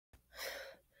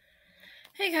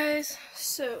Hey guys,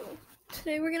 so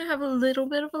today we're gonna have a little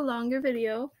bit of a longer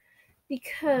video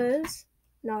because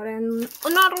not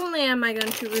only am I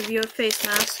going to review a face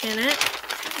mask in it,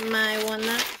 my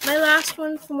last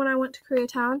one from when I went to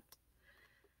Koreatown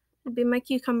would be my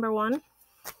cucumber one.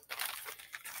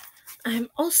 I'm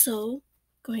also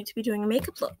going to be doing a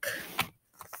makeup look.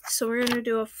 So we're gonna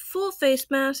do a full face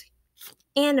mask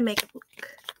and a makeup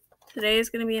look. Today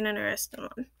is gonna be an interesting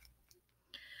one.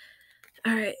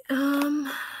 Alright,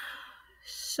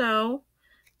 so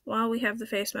while we have the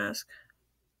face mask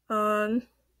on,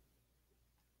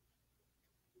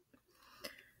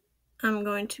 I'm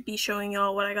going to be showing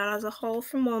y'all what I got as a haul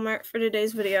from Walmart for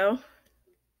today's video.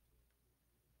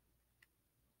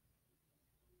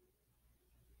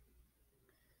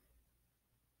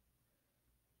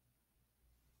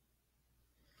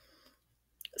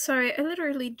 Sorry, I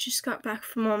literally just got back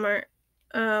from Walmart,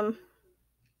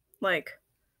 like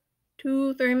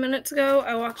 2-3 minutes ago.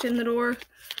 I walked in the door,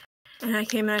 and I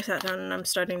came and I sat down, and I'm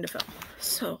starting to film.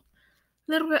 So,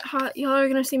 a little bit hot. Y'all are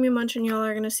gonna see me munching. Y'all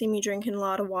are gonna see me drinking a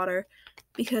lot of water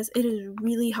because it is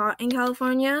really hot in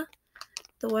California.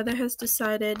 The weather has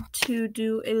decided to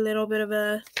do a little bit of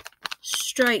a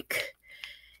strike,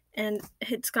 and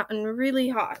it's gotten really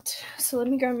hot. So let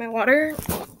me grab my water.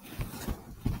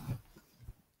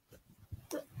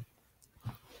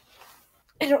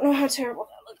 I don't know how terrible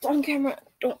that looked on camera. I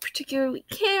don't particularly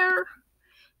care.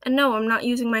 And no, I'm not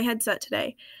using my headset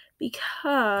today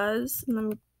because, let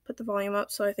me put the volume up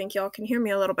so I think y'all can hear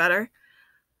me a little better.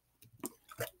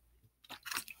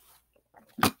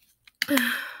 I'm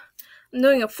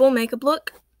doing a full makeup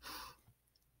look,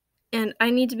 and I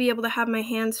need to be able to have my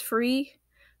hands free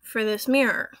for this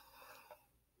mirror.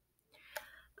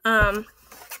 And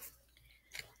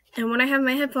when I have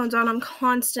my headphones on, I'm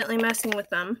constantly messing with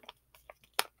them.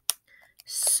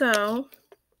 So,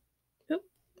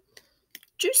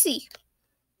 juicy.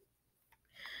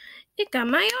 It got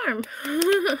my arm.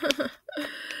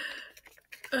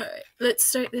 Alright, let's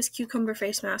start this cucumber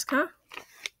face mask, huh?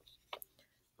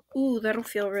 Ooh, that'll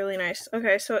feel really nice.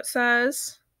 Okay, so it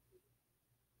says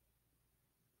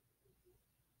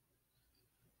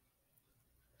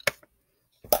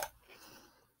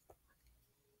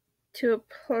to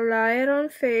apply it on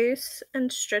face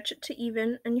and stretch it to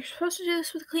even, and you're supposed to do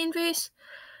this with a clean face,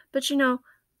 but you know,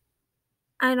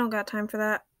 I don't got time for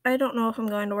that. I don't know if I'm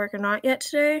going to work or not yet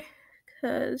today,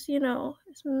 because, you know,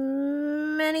 as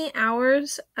many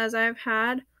hours as I've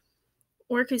had,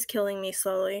 work is killing me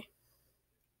slowly.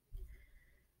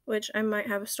 Which I might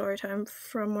have a story time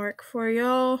from work for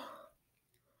y'all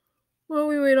while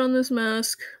we wait on this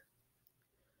mask.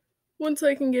 Once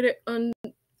I can get it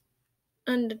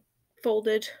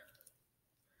unfolded.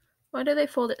 Why do they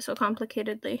fold it so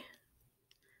complicatedly?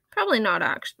 Probably not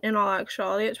in all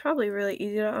actuality. It's probably really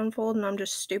easy to unfold and I'm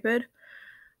just stupid.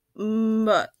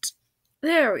 But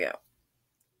there we go.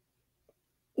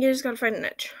 You just gotta find an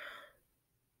edge.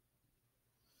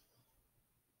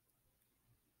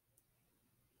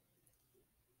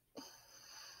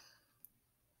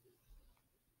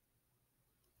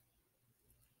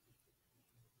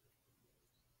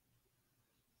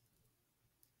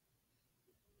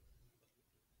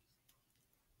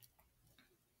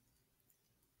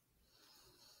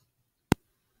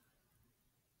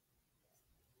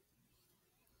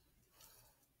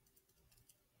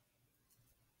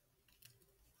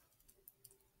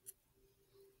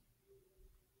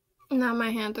 Now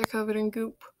my hands are covered in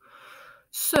goop.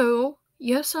 So,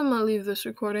 yes, I'm gonna leave this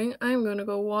recording. I'm gonna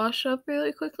go wash up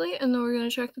really quickly, and then we're gonna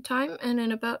check the time, and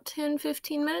in about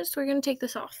 10-15 minutes, we're gonna take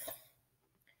this off.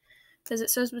 Because it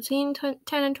says between 10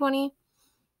 and 20.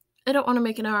 I don't want to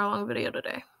make an hour-long video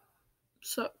today.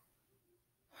 So,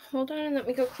 hold on and let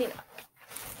me go clean up.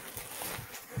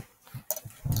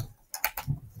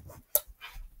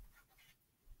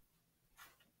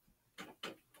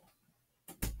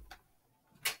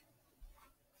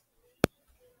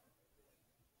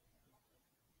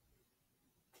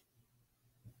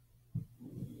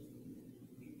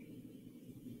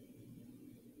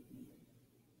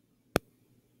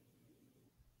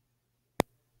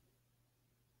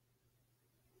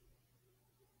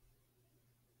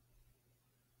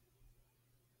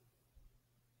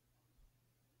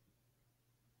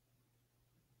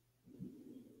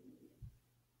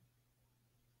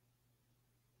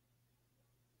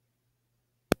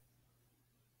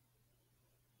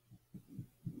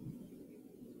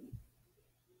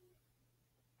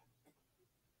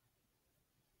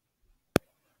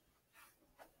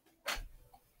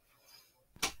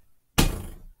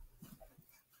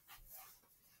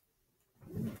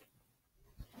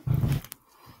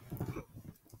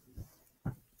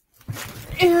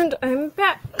 And I'm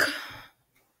back.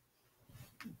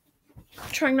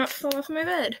 Trying not to fall off my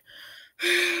bed.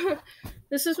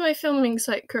 This is my filming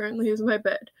site currently, is my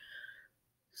bed.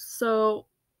 So,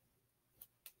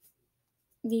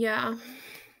 yeah.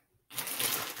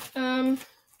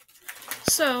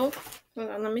 So,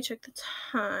 hold on, let me check the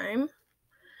time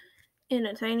in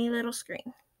a tiny little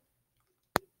screen.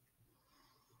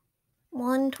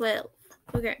 1:12.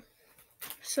 Okay.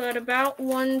 So at about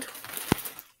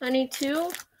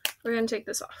 1:22, we're gonna take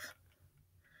this off.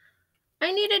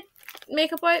 I needed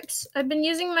makeup wipes. I've been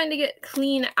using mine to get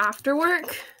clean after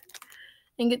work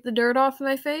and get the dirt off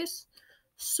my face.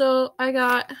 So I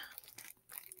got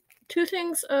 2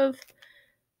 things of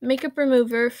makeup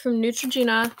remover from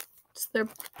Neutrogena. It's their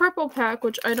purple pack,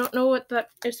 which I don't know what that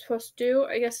is supposed to do.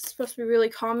 I guess it's supposed to be really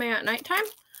calming at nighttime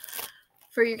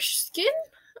for your skin.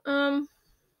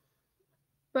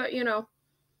 But you know,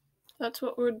 that's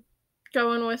what we're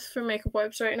going with for makeup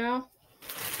wipes right now.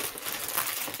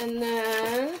 And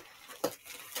then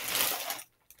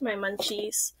my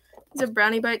munchies. These are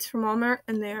brownie bites from Walmart,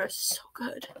 and they are so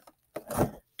good.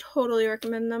 Totally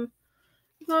recommend them.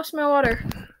 I've lost my water.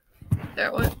 There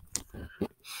it went.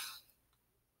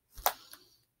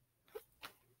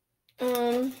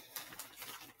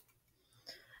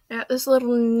 I got this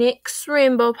little NYX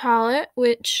rainbow palette,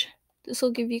 which this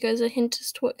will give you guys a hint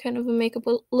as to what kind of a makeup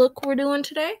look we're doing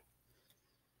today.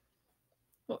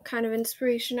 What kind of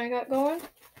inspiration I got going.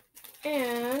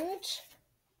 And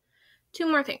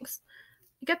 2 more things.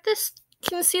 I got this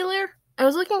concealer. I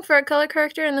was looking for a color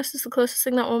corrector, and this is the closest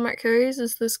thing that Walmart carries,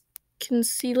 is this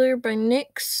concealer by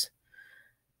NYX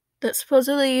that's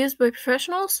supposedly used by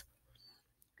professionals.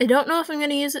 I don't know if I'm going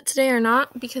to use it today or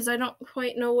not because I don't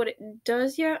quite know what it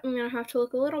does yet. I'm going to have to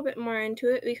look a little bit more into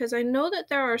it because I know that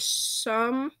there are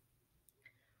some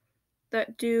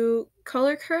that do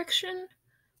color correction,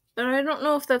 but I don't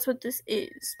know if that's what this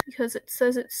is because it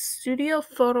says it's Studio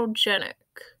Photogenic.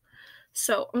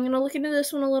 So I'm going to look into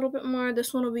this one a little bit more.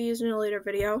 This one will be used in a later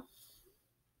video.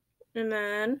 And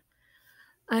then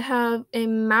I have a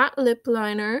matte lip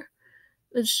liner.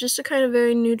 It's just a kind of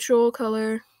very neutral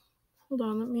color. Hold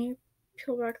on, let me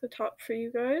peel back the top for you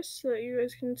guys so that you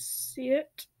guys can see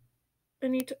it. I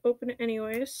need to open it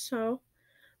anyways, so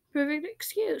perfect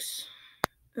excuse.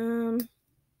 I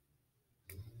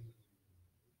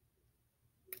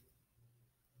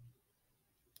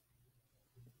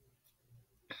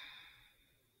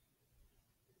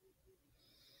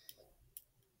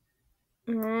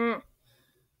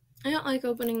don't like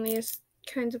opening these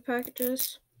kinds of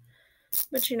packages,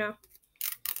 but you know.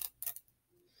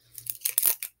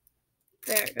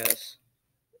 There it goes.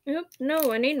 Oop,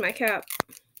 no, I need my cap.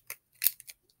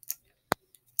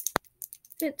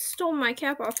 It stole my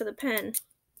cap off of the pen.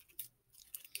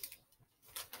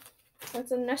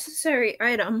 That's a necessary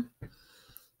item.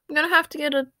 I'm gonna have to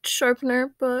get a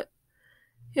sharpener, but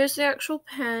here's the actual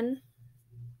pen.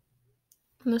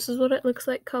 And this is what it looks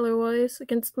like color-wise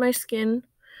against my skin.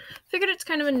 Figured it's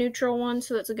kind of a neutral one,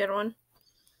 so that's a good one.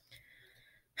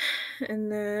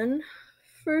 And then,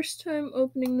 first time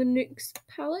opening the NYX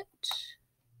palette.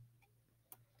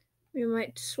 We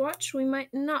might swatch, we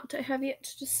might not. I have yet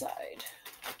to decide.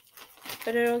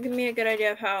 But it'll give me a good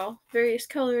idea of how various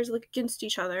colors look against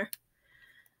each other.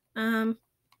 And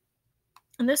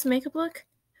this makeup look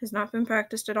has not been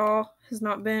practiced at all, has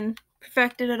not been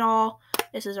perfected at all.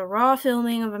 This is a raw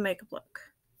filming of a makeup look.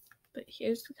 But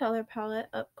here's the color palette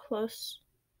up close.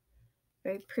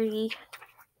 Very pretty.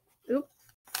 Oop.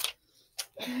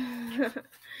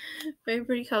 Very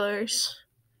pretty colors.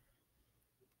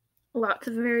 Lots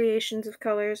of variations of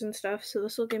colors and stuff, so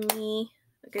this will give me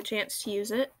a good chance to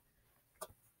use it.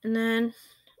 And then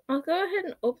I'll go ahead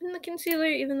and open the concealer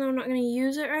even though I'm not going to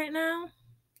use it right now.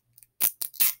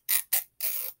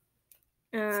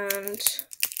 And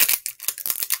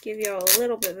give you all a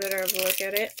little bit better of a look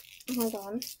at it. Hold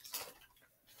on.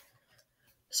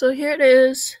 So here it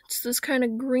is. It's this kind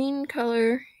of green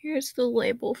color. Here's the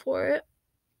label for it.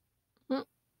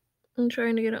 I'm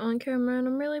trying to get it on camera and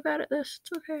I'm really bad at this.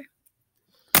 It's okay.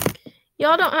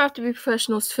 Y'all don't have to be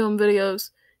professionals to film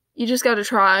videos. You just gotta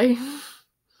try.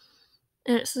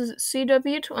 And it says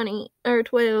CW20 or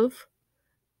 12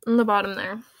 on the bottom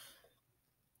there.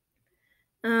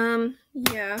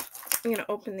 Yeah, I'm gonna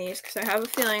open these because I have a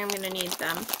feeling I'm gonna need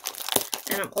them.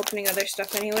 And I'm opening other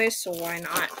stuff anyways, so why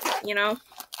not, you know?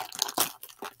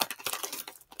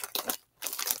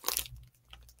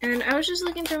 And I was just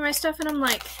looking through my stuff and I'm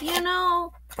like, you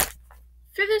know,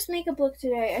 for this makeup look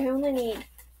today, I only need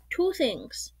 2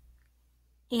 things.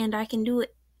 And I can do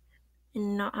it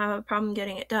and not have a problem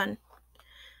getting it done.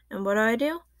 And what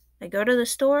do? I go to the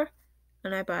store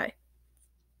and I buy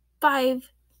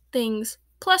 5 things,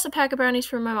 plus a pack of brownies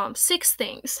for my mom. 6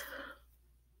 things.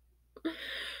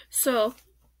 So,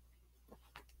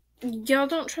 y'all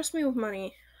don't trust me with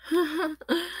money.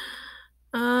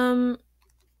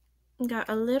 Got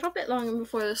a little bit longer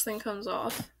before this thing comes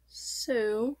off.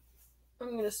 So,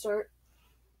 I'm gonna start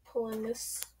pulling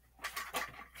this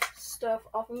stuff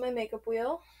off of my makeup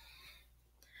wheel.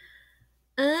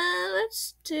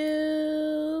 Let's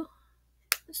do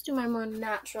my more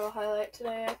natural highlight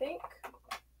today, I think.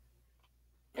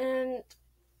 And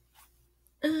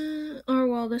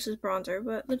this is bronzer,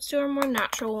 but let's do a more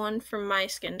natural one for my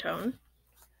skin tone.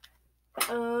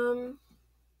 I'm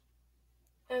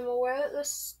aware that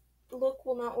this look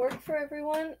will not work for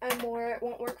everyone. I'm aware it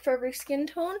won't work for every skin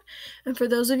tone. And for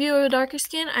those of you with darker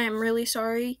skin, I am really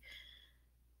sorry.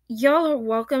 Y'all are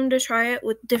welcome to try it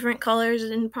with different colors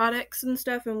and products and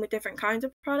stuff, and with different kinds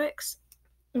of products.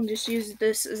 And just use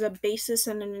this as a basis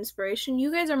and an inspiration.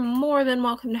 You guys are more than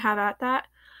welcome to have at that.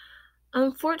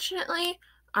 Unfortunately,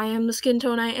 I am the skin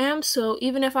tone I am, so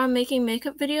even if I'm making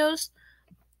makeup videos,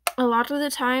 a lot of the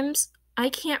times I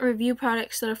can't review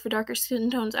products that are for darker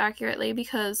skin tones accurately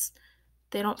because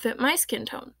they don't fit my skin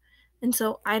tone. And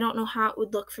so I don't know how it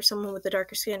would look for someone with a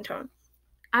darker skin tone.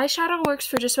 Eyeshadow works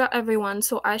for just about everyone,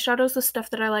 so eyeshadow's the stuff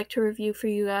that I like to review for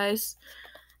you guys.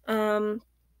 Brands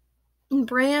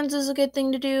is a good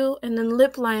thing to do, and then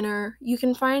lip liner. You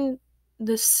can find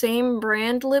the same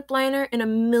brand lip liner in a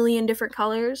million different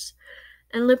colors,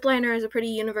 and lip liner is a pretty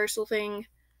universal thing.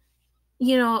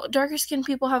 You know, darker skin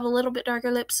people have a little bit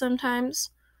darker lips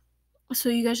sometimes, so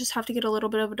you guys just have to get a little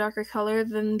bit of a darker color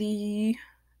than the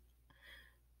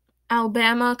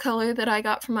Alabama color that I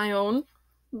got for my own,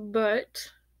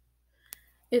 but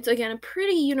it's, again, a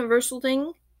pretty universal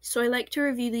thing, so I like to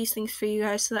review these things for you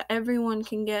guys so that everyone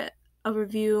can get a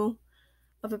review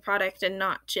of a product and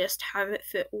not just have it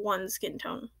fit one skin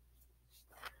tone.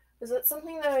 Because that's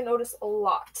something that I notice a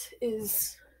lot,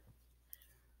 is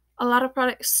a lot of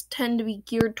products tend to be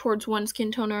geared towards one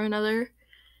skin tone or another,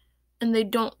 and they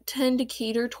don't tend to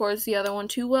cater towards the other one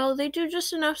too well. They do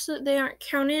just enough so that they aren't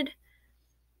counted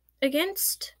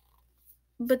against,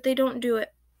 but they don't do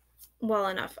it well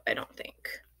enough, I don't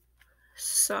think.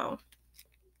 So,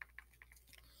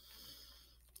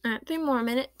 3 more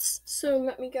minutes, so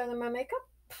let me gather my makeup.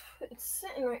 It's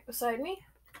sitting right beside me.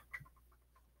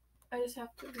 I just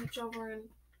have to reach over and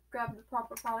grab the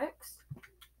proper products.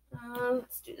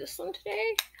 Let's do this one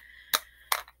today.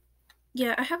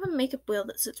 Yeah, I have a makeup wheel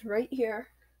that sits right here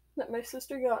that my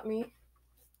sister got me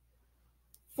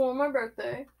for my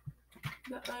birthday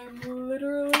that I'm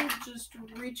literally just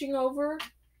reaching over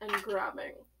and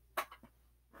grabbing.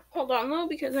 Hold on though,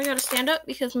 because I gotta stand up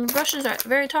because my brushes are at the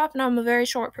very top and I'm a very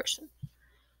short person.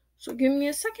 So give me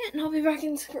a second and I'll be back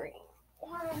in screen.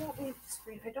 Or I won't need the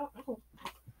screen, I don't know.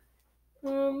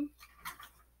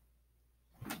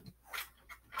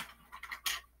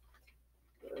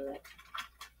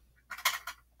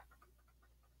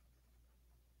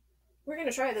 We're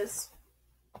gonna try this.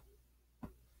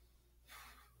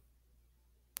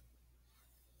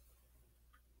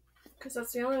 Because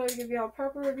that's the only way to give y'all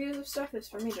proper reviews of stuff is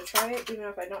for me to try it, even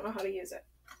if I don't know how to use it.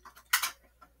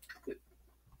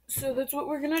 So that's what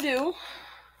we're gonna do.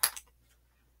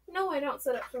 No, I don't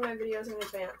set up for my videos in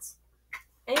advance.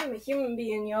 I am a human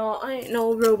being, y'all. I ain't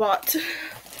no robot.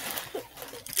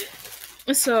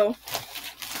 So,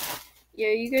 yeah,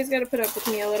 you guys gotta put up with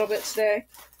me a little bit today.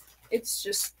 It's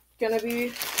just gonna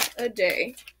be a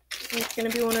day. It's gonna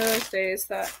be one of those days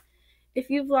that if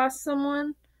you've lost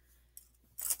someone,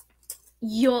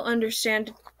 you'll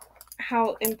understand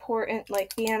how important,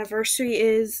 like, the anniversary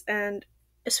is, and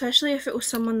especially if it was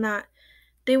someone that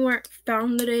they weren't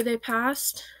found the day they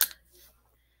passed.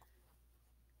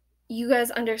 You guys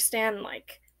understand,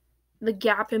 like, the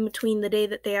gap in between the day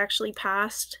that they actually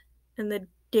passed and the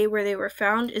day where they were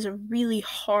found is a really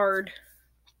hard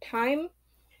time.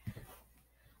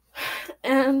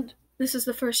 And this is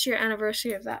the 1st-year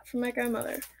anniversary of that for my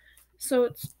grandmother.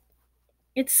 So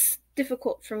it's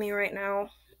difficult for me right now,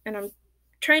 and I'm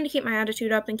trying to keep my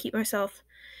attitude up and keep myself,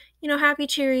 happy,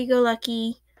 cheery, go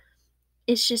lucky.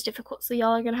 It's just difficult, so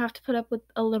y'all are gonna have to put up with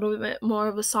a little bit more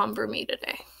of a somber me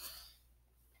today.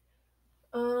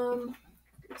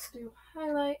 Let's do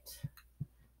highlight,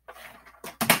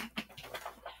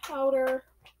 powder,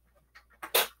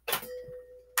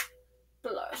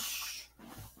 blush.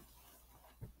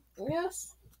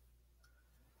 Yes,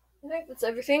 I think that's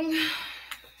everything.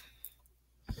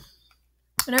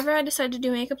 Whenever I decide to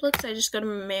do makeup looks, I just go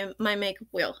to my makeup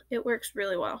wheel. It works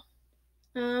really well.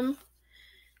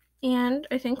 And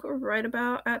I think we're right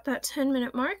about at that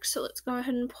 10-minute mark, so let's go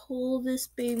ahead and pull this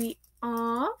baby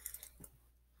off.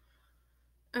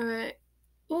 Alright.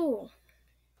 Ooh.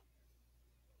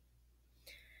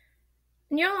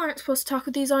 And y'all aren't supposed to talk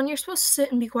with these on. You're supposed to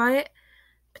sit and be quiet.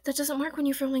 But that doesn't work when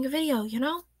you're filming a video, you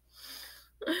know?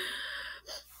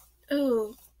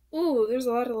 Ooh. Ooh, there's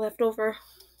a lot of leftover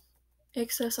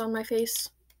excess on my face.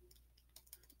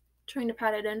 Trying to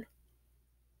pat it in.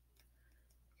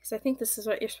 Because I think this is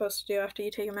what you're supposed to do after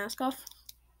you take your mask off.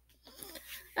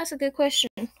 That's a good question.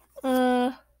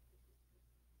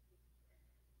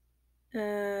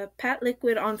 Pat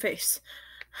liquid on face.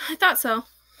 I thought so.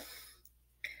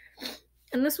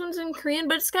 And this one's in Korean,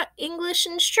 but it's got English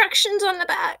instructions on the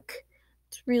back.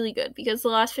 It's really good because the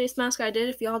last face mask I did,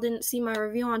 if y'all didn't see my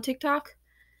review on TikTok,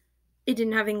 it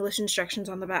didn't have English instructions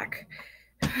on the back.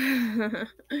 Alright,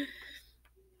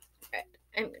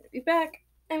 I'm gonna be back.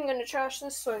 I'm gonna trash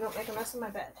this so I don't make a mess in my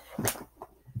bed.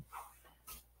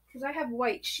 Because I have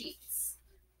white sheets.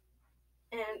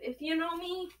 And if you know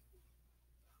me,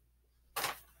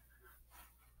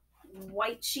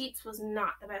 white sheets was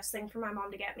not the best thing for my mom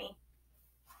to get me.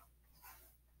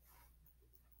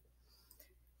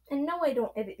 And no, I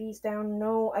don't edit these down.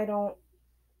 No, I don't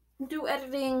do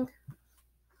editing.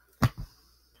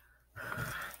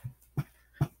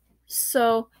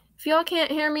 So, if y'all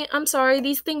can't hear me, I'm sorry.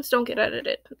 These things don't get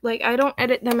edited. Like, I don't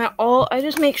edit them at all. I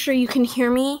just make sure you can hear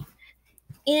me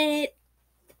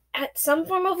at some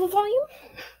form of a volume.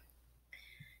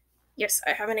 Yes,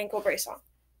 I have an ankle brace on.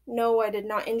 No, I did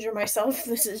not injure myself.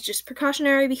 This is just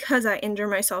precautionary because I injure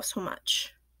myself so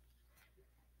much.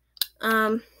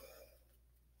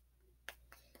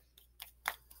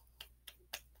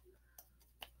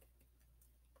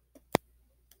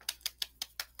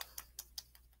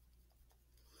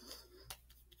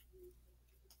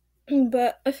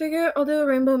 But I figure I'll do a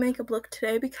rainbow makeup look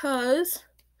today because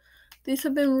these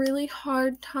have been really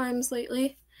hard times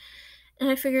lately. And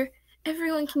I figure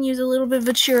everyone can use a little bit of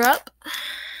a cheer up.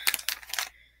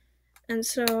 And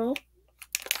so,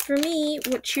 for me,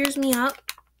 what cheers me up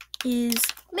is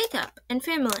makeup and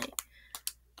family.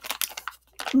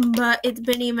 But it's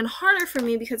been even harder for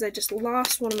me because I just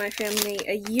lost one of my family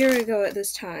a year ago at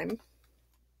this time.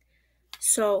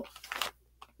 So,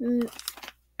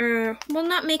 well,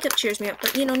 not makeup cheers me up,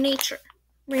 but, you know, nature,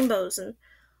 rainbows, and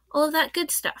all of that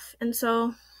good stuff. And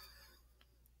so,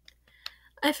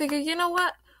 I figured, you know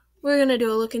what? We're gonna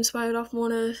do a look inspired off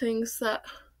one of the things that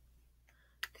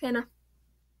kind of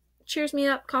cheers me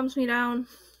up, calms me down,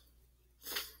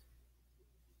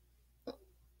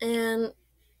 and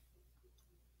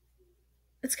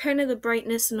it's kind of the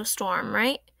brightness in a storm,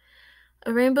 right?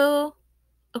 A rainbow,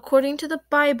 according to the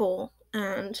Bible,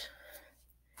 and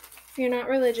if you're not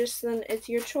religious, then it's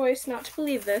your choice not to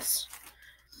believe this,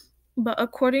 but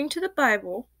according to the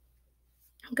Bible,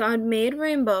 God made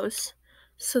rainbows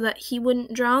so that he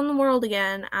wouldn't drown the world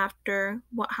again after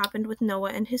what happened with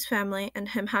Noah and his family and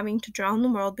him having to drown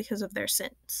the world because of their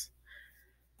sins.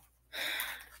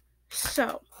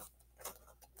 So,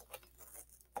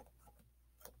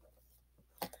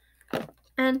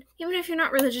 and even if you're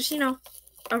not religious, you know,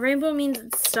 a rainbow means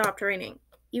it stopped raining.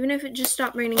 Even if it just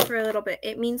stopped raining for a little bit,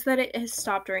 it means that it has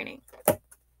stopped raining.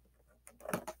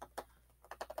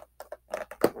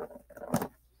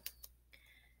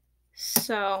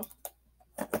 So,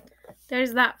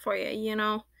 there's that for you, you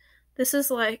know. This is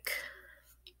like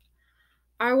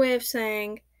our way of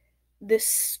saying this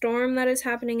storm that is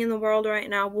happening in the world right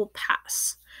now will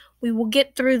pass. We will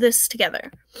get through this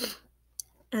together.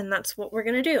 And that's what we're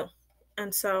going to do.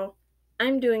 And so,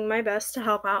 I'm doing my best to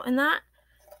help out in that.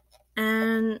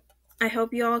 And I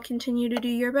hope you all continue to do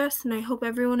your best, and I hope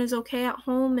everyone is okay at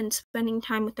home and spending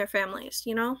time with their families,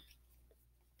 you know?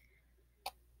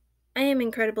 I am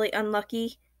incredibly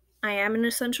unlucky. I am an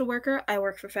essential worker. I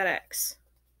work for FedEx.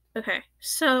 Okay,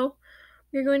 so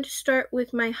we're going to start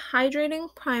with my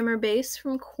hydrating primer base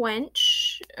from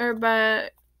Quench,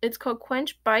 it's called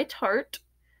Quench by Tarte.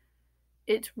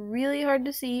 It's really hard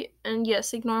to see, and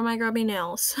yes, ignore my grubby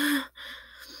nails.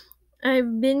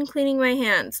 I've been cleaning my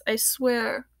hands. I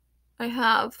swear I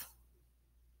have.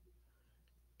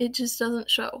 It just doesn't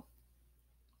show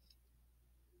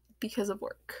because of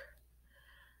work.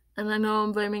 And I know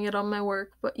I'm blaming it on my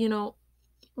work, but you know,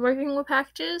 working with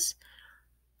packages,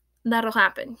 that'll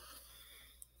happen.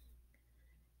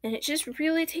 And it just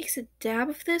really takes a dab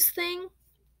of this thing,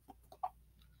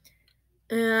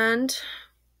 and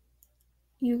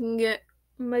you can get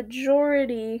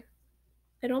majority.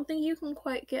 I don't think you can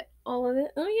quite get all of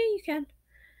it. Oh yeah, you can.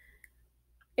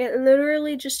 It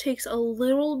literally just takes a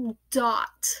little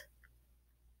dot,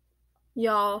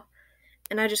 y'all,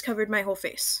 and I just covered my whole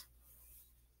face.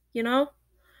 You know?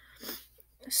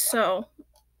 So,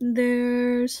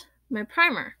 there's my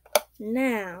primer.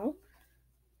 Now,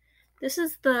 This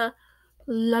is the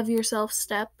love yourself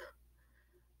step.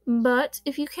 But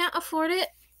if you can't afford it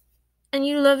and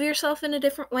you love yourself in a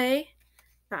different way,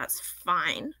 that's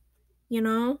fine. You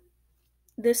know?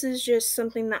 This is just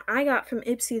something that I got from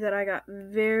Ipsy that I got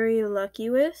very lucky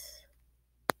with.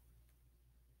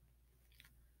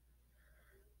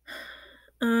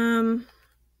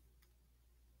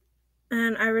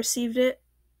 And I received it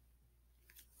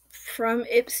from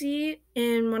Ipsy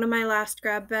in one of my last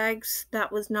grab bags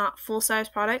that was not full-size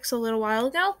products a little while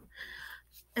ago.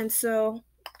 And so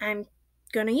I'm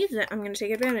gonna use it. I'm gonna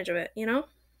take advantage of it, you know?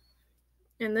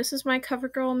 And this is my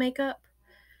CoverGirl makeup.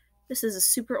 This is a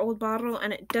super old bottle,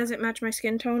 and it doesn't match my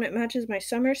skin tone. It matches my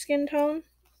summer skin tone.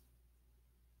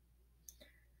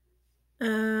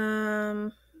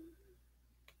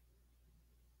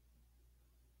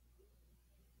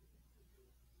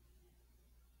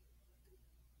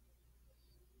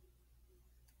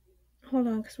 Hold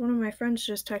on, because one of my friends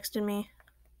just texted me.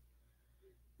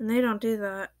 And they don't do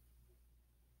that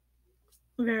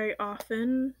very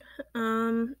often,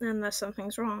 unless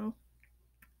something's wrong.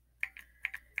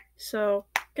 So,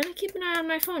 gonna keep an eye on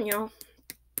my phone, y'all.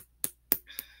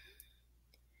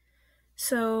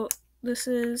 So, this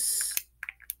is...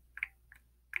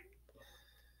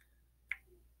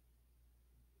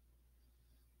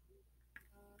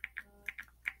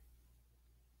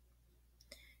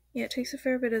 Yeah, it takes a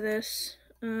fair bit of this.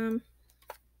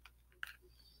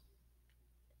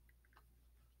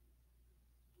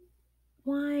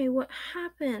 Why? What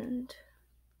happened?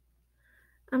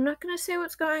 I'm not going to say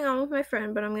what's going on with my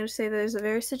friend, but I'm going to say there's a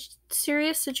very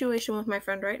serious situation with my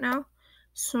friend right now.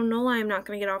 So no, I'm not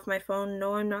going to get off my phone.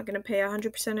 No, I'm not going to pay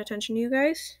 100% attention to you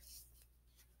guys.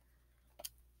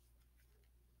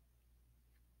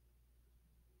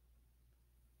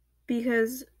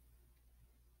 Because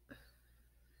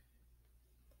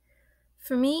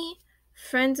for me,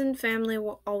 friends and family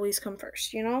will always come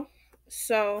first, you know?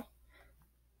 So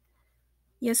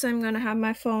yes, I'm going to have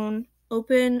my phone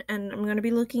open and I'm going to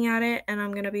be looking at it and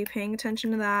I'm going to be paying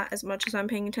attention to that as much as I'm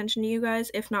paying attention to you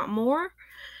guys, if not more,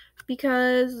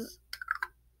 because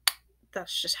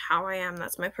that's just how I am.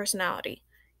 That's my personality,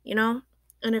 you know?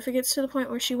 And if it gets to the point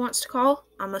where she wants to call,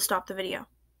 I'm going to stop the video.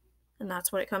 And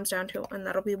that's what it comes down to. And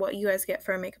that'll be what you guys get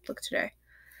for a makeup look today.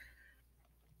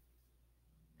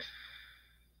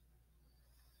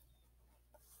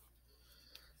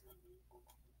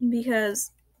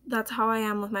 Because that's how I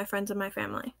am with my friends and my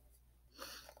family.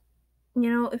 You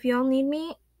know, if y'all need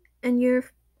me and you're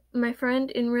my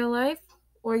friend in real life,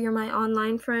 or you're my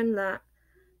online friend that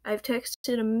I've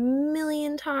texted a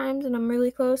million times and I'm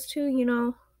really close to, you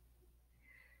know,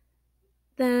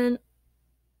 then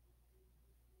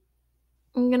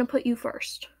I'm going to put you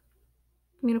first.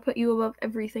 I'm going to put you above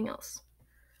everything else.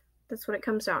 That's what it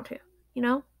comes down to, you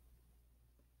know?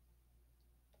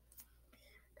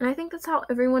 And I think that's how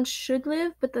everyone should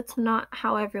live, but that's not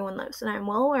how everyone lives. And I'm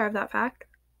well aware of that fact.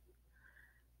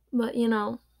 But, you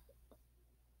know,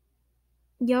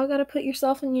 y'all gotta put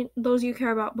yourself and those you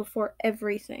care about before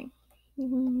everything.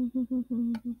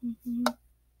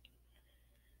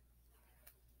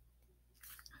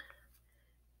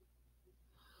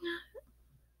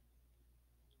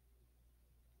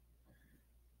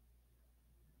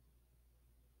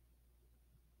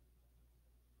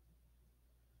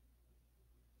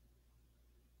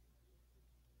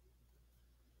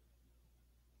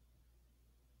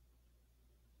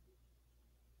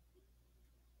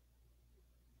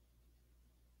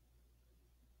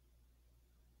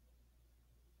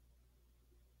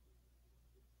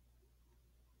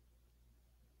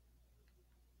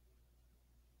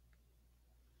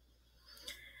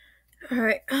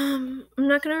 Alright, I'm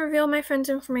not gonna reveal my friend's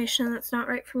information. That's not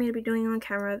right for me to be doing on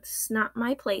camera. This is not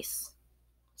my place.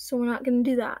 So we're not gonna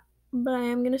do that. But I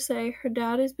am gonna say her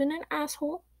dad has been an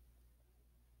asshole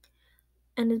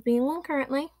and is being one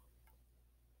currently.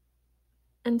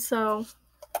 And so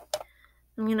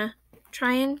I'm gonna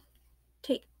try and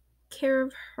take care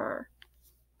of her.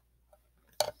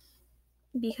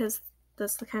 Because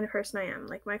that's the kind of person I am.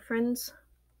 Like, my friends...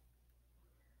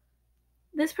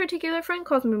 This particular friend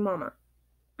calls me mama.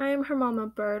 I am her mama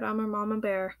bird. I'm her mama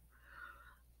bear.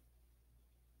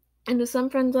 And to some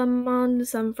friends I'm mom, to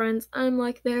some friends I'm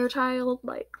like their child.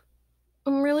 Like,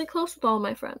 I'm really close with all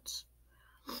my friends.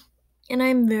 And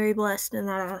I'm very blessed in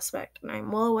that aspect. And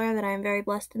I'm well aware that I'm very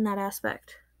blessed in that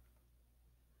aspect.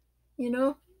 You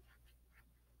know?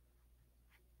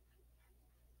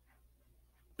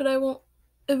 But I won't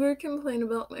ever complain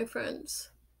about my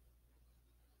friends.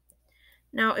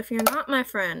 Now, if you're not my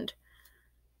friend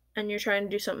and you're trying to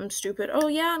do something stupid, oh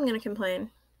yeah, I'm gonna complain.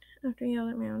 After you yell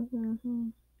at me,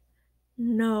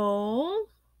 no.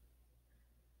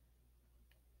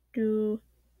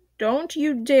 Don't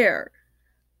you dare.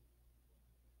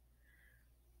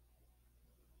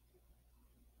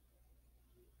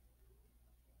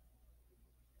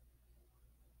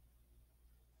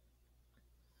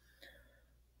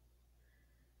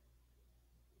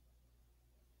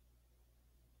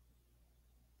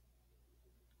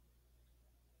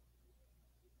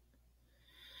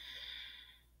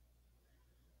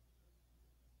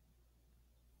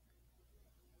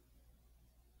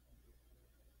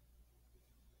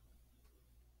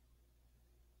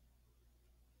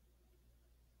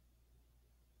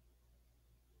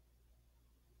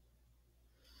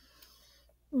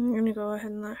 I'm gonna go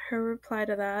ahead and let her reply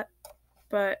to that.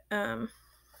 But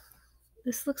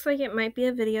this looks like it might be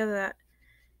a video that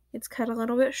it's cut a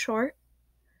little bit short.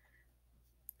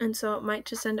 And so it might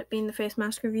just end up being the face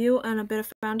mask review and a bit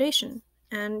of foundation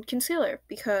and concealer,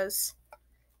 because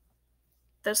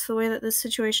that's the way that this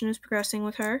situation is progressing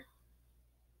with her.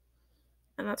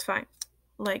 And that's fine.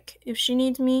 Like, if she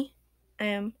needs me, I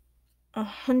am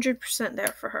 100% there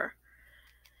for her.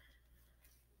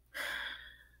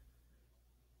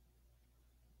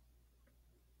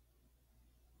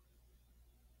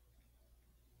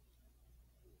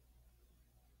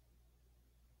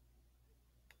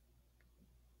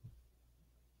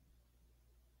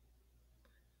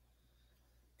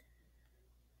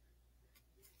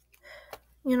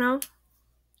 You know?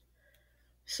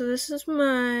 So this is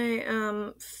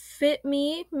my Fit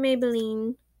Me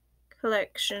Maybelline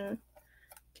collection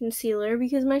concealer,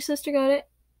 because my sister got it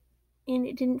and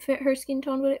it didn't fit her skin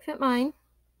tone, but it fit mine,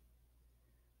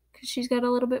 because she's got a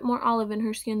little bit more olive in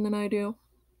her skin than I do.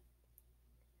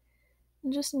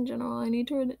 And just in general, I need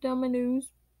to run it down my nose.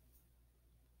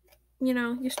 You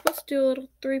know, you're supposed to do a little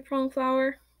 3-prong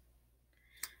flower.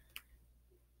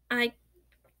 I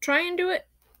try and do it.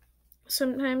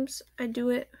 Sometimes I do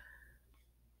it.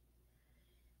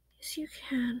 Yes, you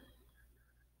can.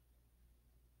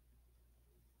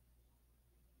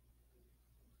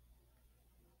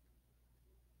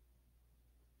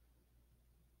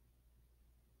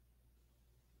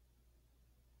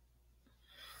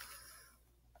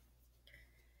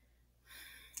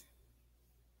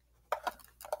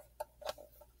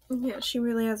 Yeah, she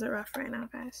really has it rough right now,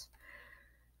 guys.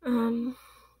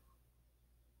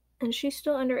 And she's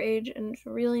still underage, and it's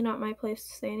really not my place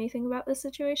to say anything about this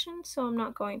situation, so I'm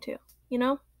not going to, you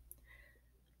know?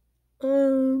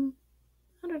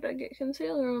 How did I get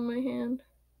concealer on my hand?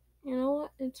 You know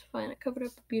what? It's fine. I covered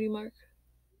up a beauty mark.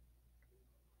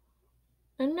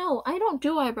 And no, I don't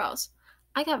do eyebrows.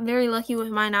 I got very lucky with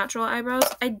my natural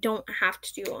eyebrows. I don't have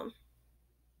to do them.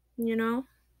 You know?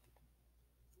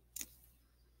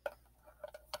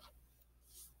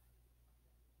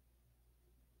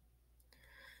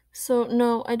 So,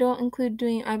 no, I don't include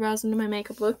doing eyebrows into my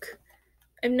makeup look.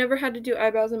 I've never had to do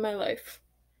eyebrows in my life.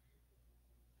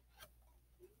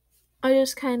 I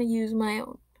just kind of use my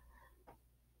own.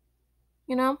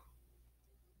 You know?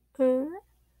 And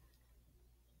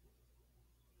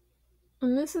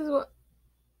this is what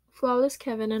Flawless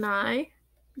Kevin and I,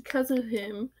 because of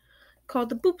him, called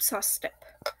the boop sauce step.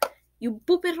 You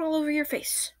boop it all over your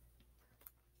face.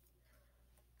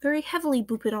 Very heavily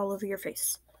boop it all over your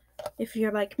face. If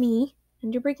you're like me,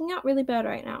 and you're breaking out really bad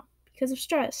right now because of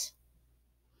stress.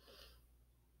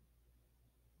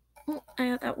 I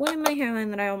have that one in my hairline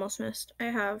that I almost missed. I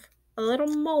have a little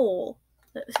mole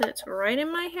that sits right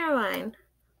in my hairline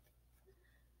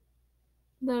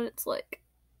that it's like,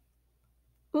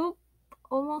 oop,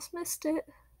 almost missed it.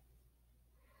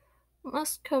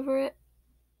 Must cover it.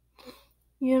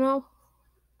 You know?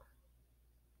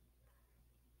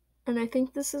 And I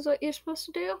think this is what you're supposed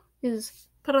to do, is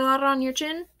put a lot on your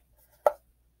chin.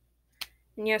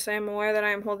 And yes, I am aware that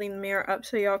I am holding the mirror up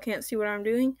so y'all can't see what I'm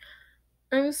doing.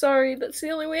 I'm sorry, that's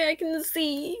the only way I can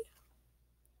see.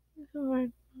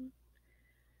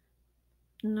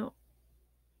 No.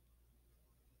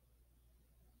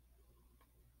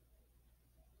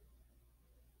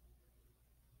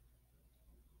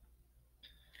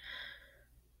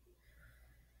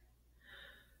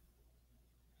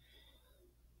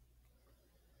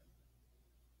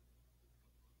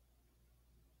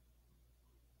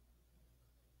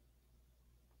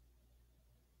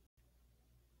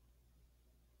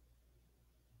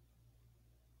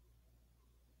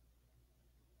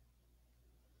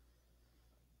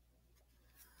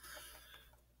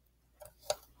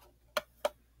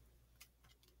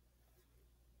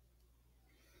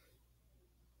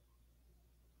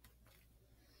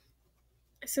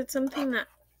 I said something that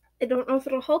I don't know if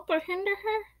it'll help or hinder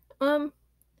her.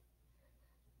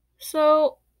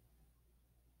 So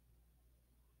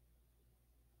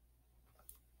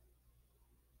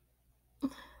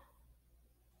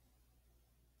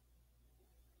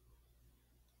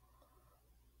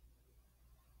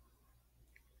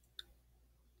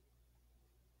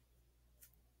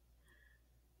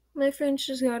My friend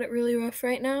just got it really rough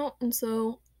right now, and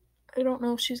so I don't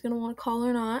know if she's gonna want to call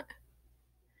or not.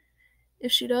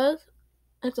 If she does,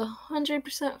 it's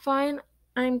 100% fine.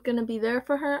 I'm gonna be there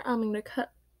for her. I'm gonna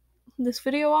cut this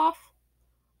video off.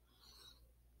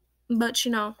 But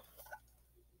you know,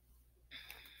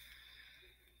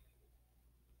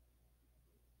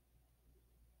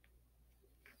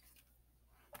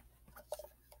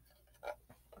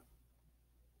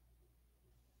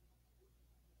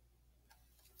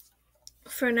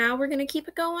 for now, we're gonna keep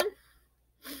it going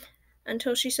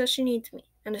until she says she needs me.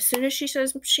 And as soon as she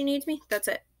says she needs me, that's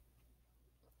it.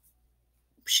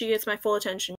 She gets my full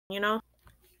attention, you know?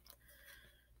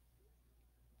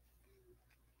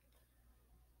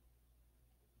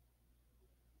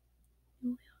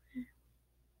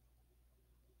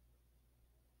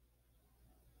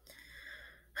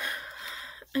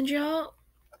 And y'all,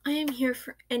 I am here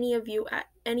for any of you at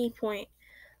any point.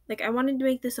 Like, I wanted to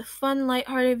make this a fun,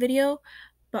 lighthearted video,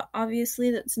 but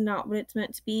obviously that's not what it's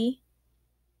meant to be.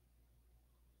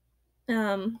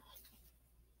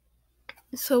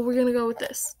 So we're gonna go with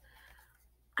this.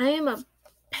 I am a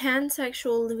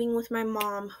pansexual living with my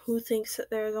mom who thinks that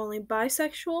there is only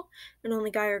bisexual and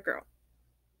only guy or girl.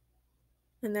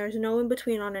 And there's no in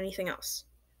between on anything else.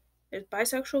 There's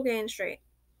bisexual, gay, and straight.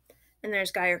 And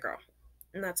there's guy or girl.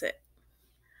 And that's it.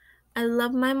 I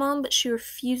love my mom, but she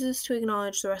refuses to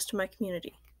acknowledge the rest of my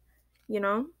community. You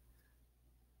know?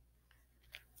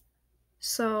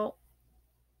 So,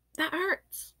 that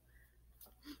hurts.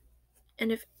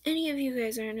 And if any of you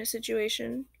guys are in a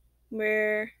situation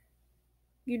where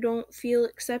you don't feel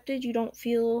accepted, you don't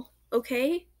feel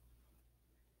okay,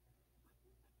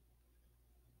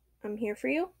 I'm here for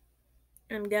you.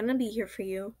 I'm gonna be here for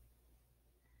you.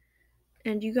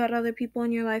 And you got other people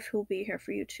in your life who will be here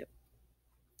for you too.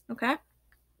 Okay?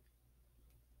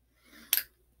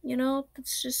 You know,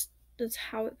 that's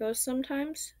how it goes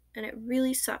sometimes. And it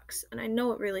really sucks. And I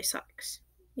know it really sucks.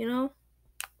 You know?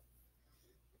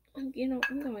 I'm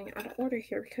going out of order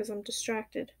here because I'm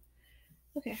distracted.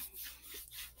 Okay.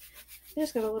 I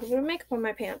just got a little bit of makeup on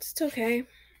my pants. It's okay.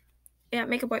 Yeah,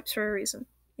 makeup wipes for a reason.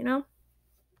 You know?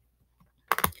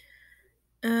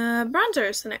 Bronzer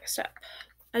is the next step.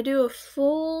 I do a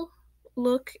full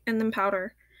look and then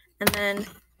powder. And then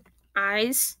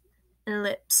eyes and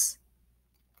lips.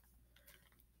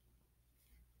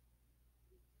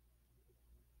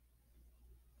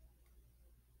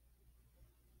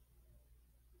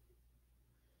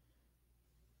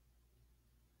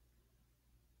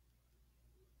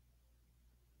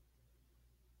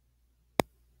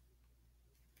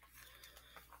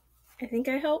 I think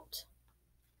I helped.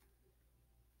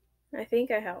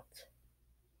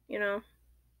 You know?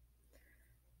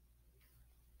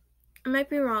 I might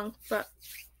be wrong, but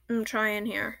I'm trying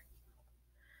here.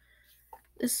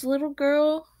 This little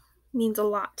girl means a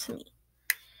lot to me.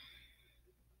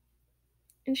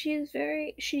 And she's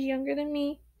younger than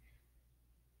me.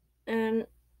 And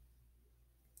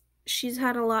she's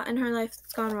had a lot in her life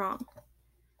that's gone wrong.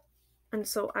 And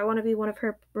so I want to be one of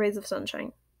her rays of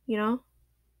sunshine, you know?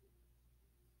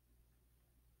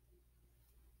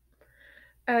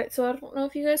 Alright, so I don't know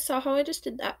if you guys saw how I just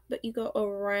did that, but you go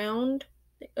around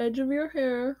the edge of your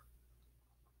hair,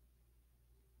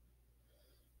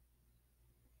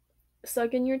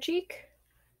 suck in your cheek,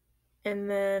 and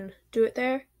then do it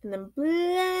there, and then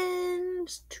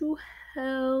blend to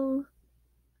hell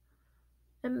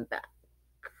and back.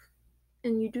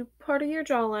 And you do part of your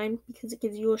jawline because it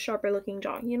gives you a sharper looking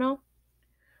jaw, you know?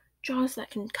 Jaws that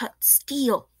can cut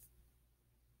steel.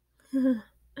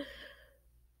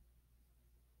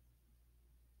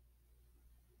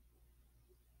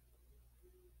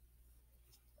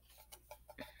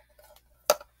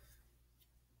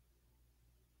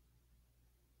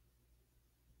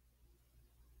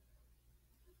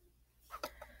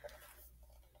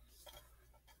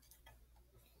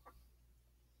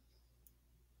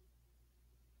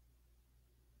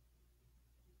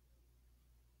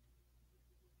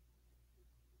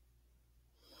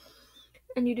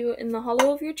 And you do it in the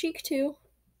hollow of your cheek too.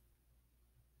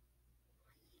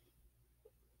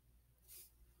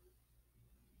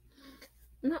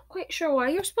 I'm not quite sure why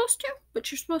you're supposed to,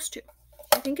 but you're supposed to.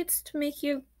 I think it's to make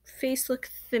your face look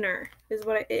thinner, is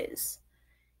what it is.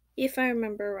 If I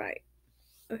remember right.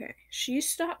 Okay, she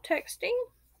stopped texting.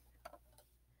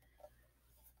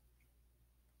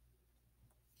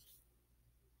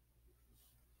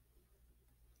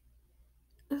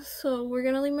 So we're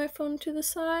gonna leave my phone to the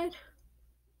side.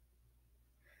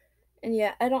 And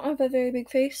yeah, I don't have a very big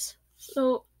face,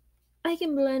 so I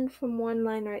can blend from one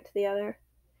line right to the other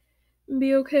and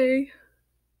be okay.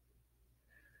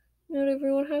 Not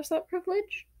everyone has that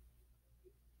privilege.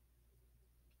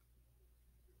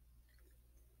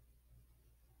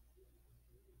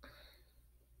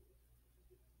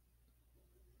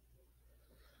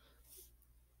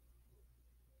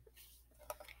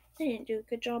 I didn't do a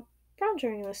good job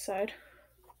bronzering this side.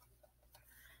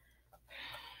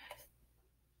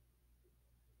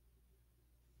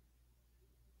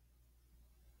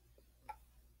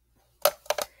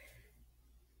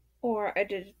 Or I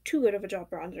did too good of a job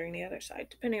bronzering the other side,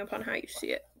 depending upon how you see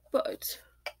it. But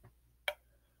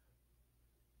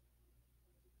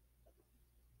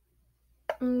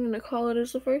I'm gonna call it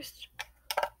as the first.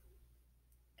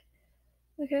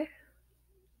 Okay.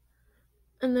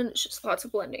 And then it's just lots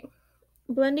of blending.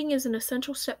 Blending is an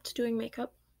essential step to doing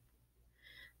makeup.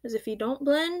 Because if you don't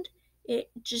blend, it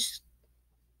just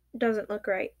doesn't look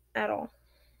right at all.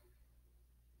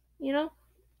 You know?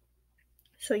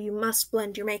 So you must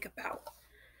blend your makeup out.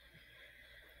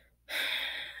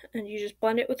 And you just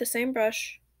blend it with the same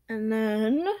brush. And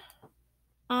then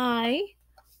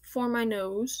for my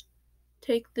nose,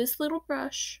 take this little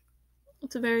brush.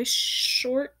 It's a very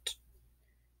short,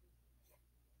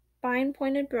 fine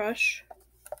pointed brush.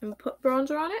 And put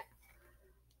bronzer on it.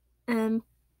 And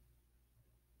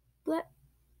blend.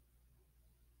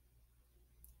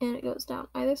 And it goes down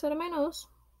either side of my nose.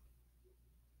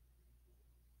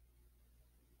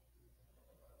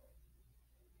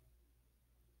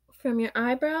 From your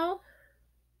eyebrow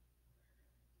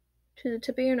to the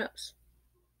tip of your nose.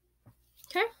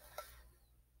 Okay?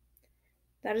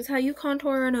 That is how you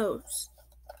contour a nose.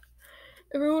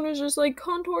 Everyone is just like,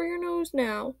 contour your nose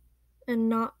now. And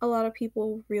not a lot of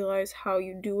people realize how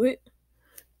you do it.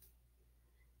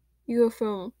 You go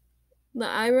from the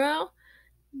eyebrow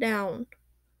down.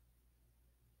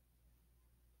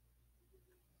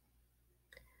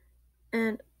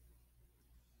 And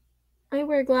I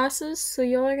wear glasses, so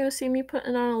y'all are gonna see me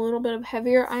putting on a little bit of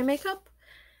heavier eye makeup.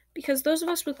 Because those of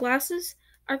us with glasses,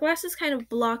 our glasses kind of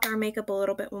block our makeup a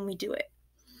little bit when we do it.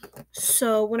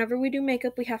 So whenever we do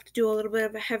makeup, we have to do a little bit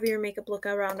of a heavier makeup look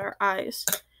around our eyes.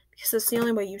 Because that's the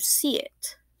only way you see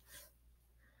it.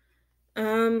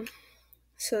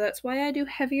 So that's why I do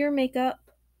heavier makeup.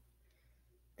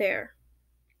 There.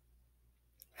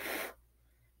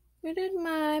 Where did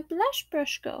my blush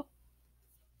brush go?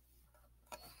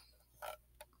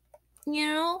 You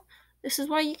know, this is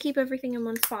why you keep everything in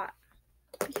one spot.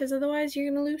 Because otherwise you're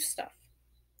going to lose stuff.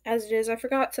 As it is, I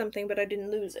forgot something, but I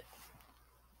didn't lose it.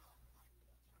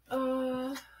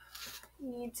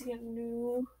 Need to get a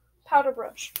new powder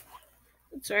brush.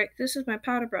 That's right, this is my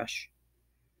powder brush.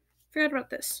 Forgot about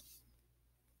this.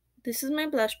 This is my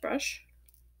blush brush.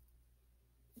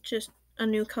 Just a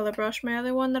new color brush. My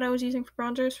other one that I was using for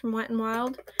bronzers from Wet n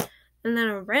Wild. And then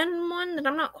a random one that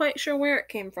I'm not quite sure where it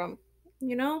came from.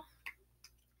 You know?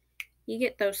 You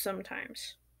get those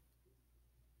sometimes.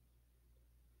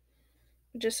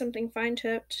 Just something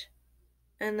fine-tipped.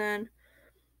 And then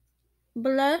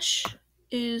blush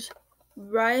is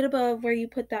right above where you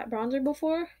put that bronzer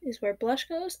before is where blush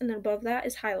goes, and then above that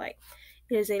is highlight.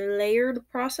 It is a layered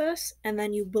process, and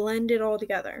then you blend it all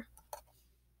together.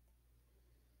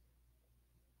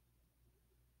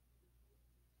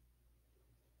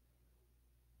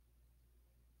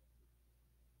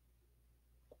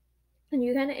 And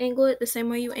you kind of angle it the same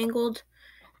way you angled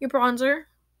your bronzer,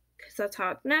 because that's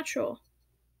how it's natural.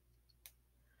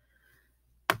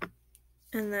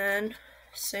 And then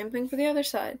same thing for the other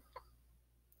side.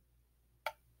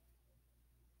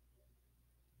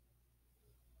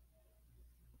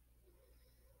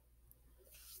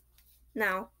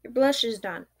 Now, your blush is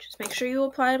done. Just make sure you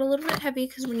apply it a little bit heavy,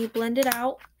 because when you blend it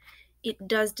out, it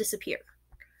does disappear.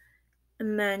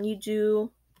 And then you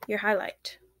do your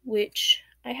highlight, which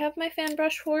I have my fan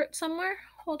brush for it somewhere.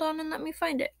 Hold on and let me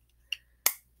find it.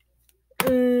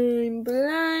 I'm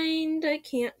blind. I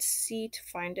can't see to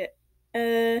find it.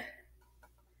 There's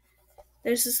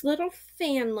this little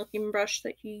fan looking brush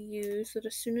that you use that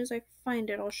as soon as I find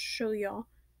it, I'll show y'all.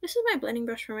 This is my blending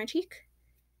brush for my cheek.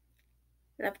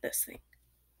 Love this thing.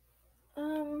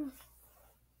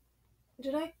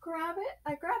 Did I grab it?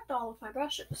 I grabbed all of my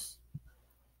brushes.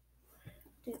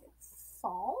 Did it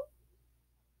fall?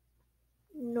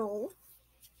 No.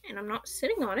 And I'm not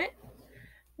sitting on it.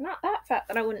 I'm not that fat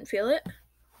that I wouldn't feel it.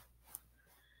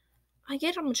 I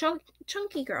get I'm a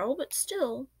chunky girl, but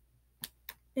still.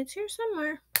 It's here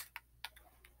somewhere.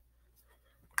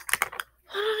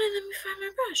 Hold on and let me find my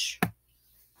brush.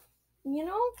 You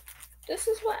know, this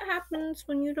is what happens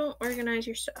when you don't organize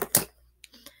your stuff.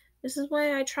 This is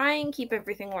why I try and keep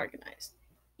everything organized,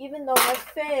 even though I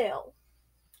fail.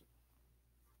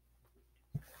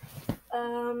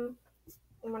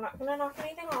 We're not gonna knock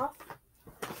anything off.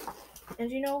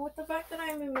 And you know, with the fact that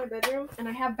I'm in my bedroom and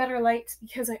I have better lights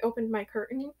because I opened my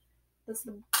curtain, that's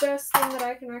the best thing that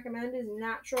I can recommend is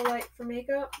natural light for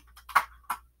makeup.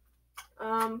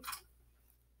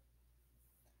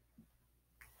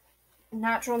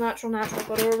 Natural.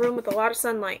 Go to a room with a lot of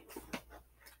sunlight.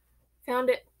 Found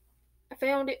it. I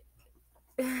found it.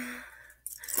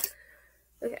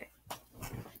 Okay.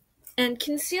 And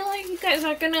concealer, you guys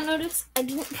are gonna notice I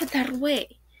didn't put that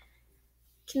away.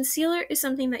 Concealer is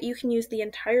something that you can use the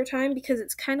entire time because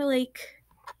it's kind of like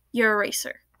your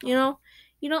eraser. You know?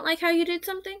 You don't like how you did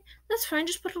something? That's fine.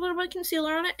 Just put a little bit of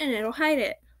concealer on it and it'll hide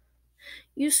it.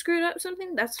 You screwed up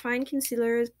something? That's fine.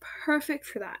 Concealer is perfect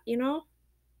for that, you know?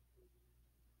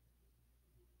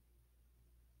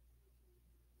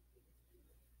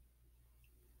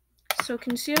 So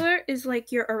concealer is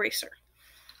like your eraser.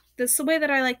 That's the way that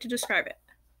I like to describe it.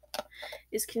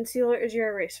 Is concealer is your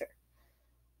eraser.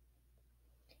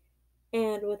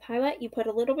 And with highlight, you put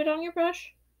a little bit on your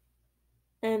brush,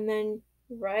 and then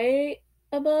right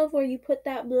above where you put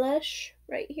that blush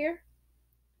right here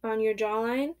on your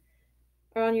jawline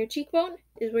or on your cheekbone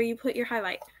is where you put your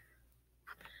highlight.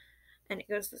 And it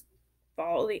goes to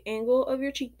follow the angle of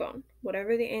your cheekbone.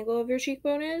 Whatever the angle of your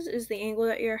cheekbone is the angle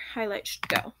that your highlight should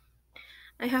go.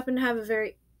 I happen to have a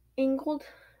very angled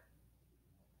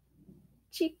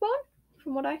cheekbone,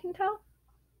 from what I can tell.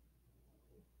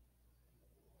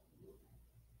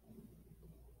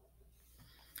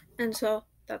 And so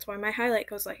that's why my highlight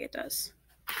goes like it does.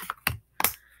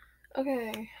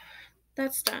 Okay,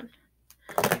 that's done.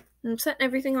 I'm setting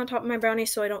everything on top of my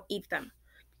brownies so I don't eat them,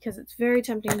 because it's very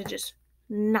tempting to just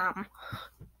nom.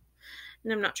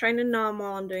 And I'm not trying to nom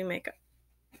while I'm doing makeup.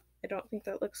 I don't think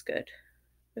that looks good.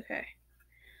 Okay.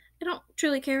 I don't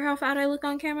truly care how fat I look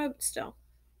on camera, but still.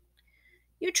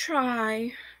 You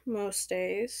try, most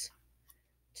days,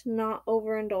 to not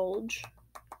overindulge.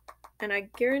 And I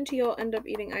guarantee you'll end up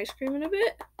eating ice cream in a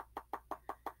bit.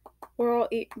 Or I'll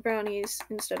eat brownies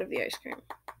instead of the ice cream.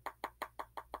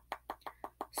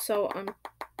 So I'm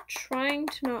trying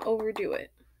to not overdo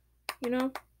it, you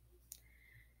know?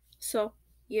 So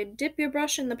you dip your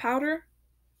brush in the powder,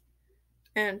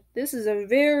 and this is a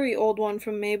very old one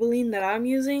from Maybelline that I'm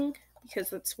using because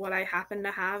that's what I happen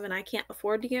to have and I can't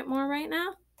afford to get more right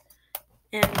now,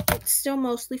 and it's still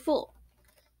mostly full.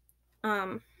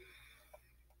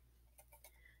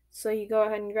 So you go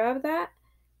ahead and grab that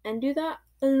and do that,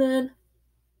 and then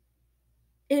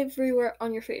everywhere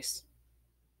on your face.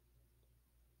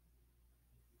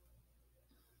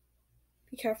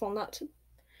 Be careful not to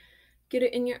get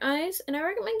it in your eyes, and I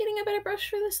recommend getting a better brush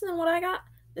for this than what I got.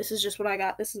 This is just what I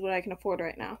got. This is what I can afford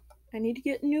right now. I need to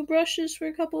get new brushes for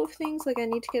a couple of things. Like I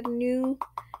need to get a new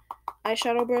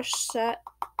eyeshadow brush set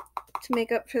to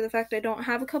make up for the fact I don't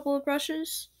have a couple of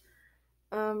brushes.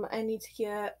 I need to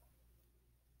get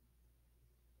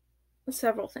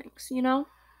several things, you know?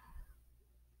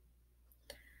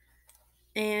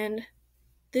 And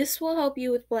this will help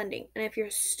you with blending. And if you're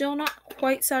still not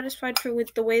quite satisfied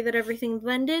with the way that everything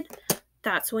blended,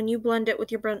 that's when you blend it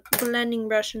with your blending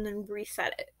brush and then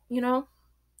reset it, you know?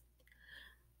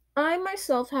 I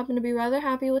myself happen to be rather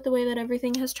happy with the way that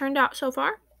everything has turned out so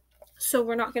far, so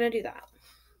we're not going to do that.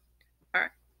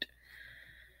 Alright.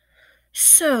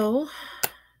 So,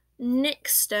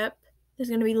 next step is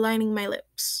going to be lining my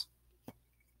lips.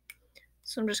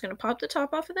 So I'm just going to pop the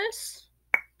top off of this,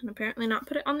 and apparently not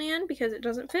put it on the end because it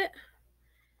doesn't fit.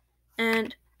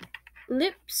 And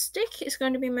lipstick is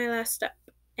going to be my last step.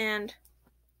 And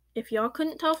if y'all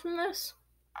couldn't tell from this,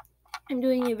 I'm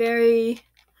doing a very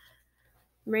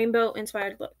rainbow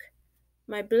inspired look.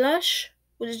 My blush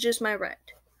was just my red.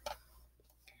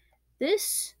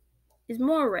 This is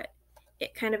more red.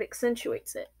 It kind of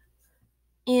accentuates it.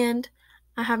 And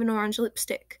I have an orange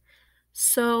lipstick.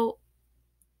 So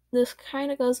this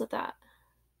kind of goes with that.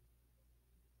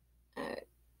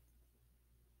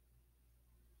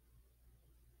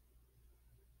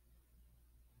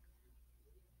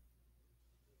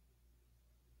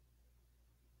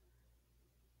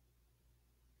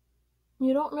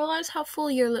 You don't realize how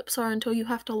full your lips are until you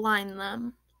have to line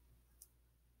them.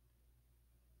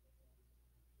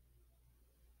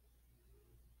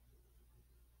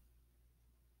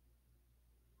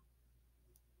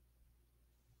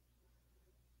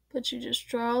 But you just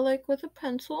draw like with a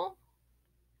pencil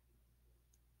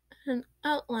and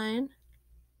outline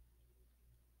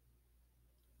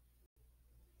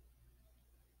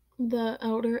the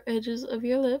outer edges of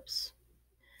your lips.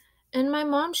 And my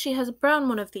mom, she has a brown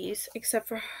one of these, except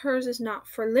for hers is not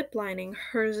for lip lining.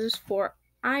 Hers is for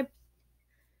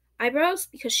eyebrows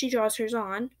because she draws hers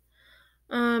on.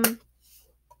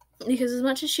 Because as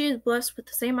much as she is blessed with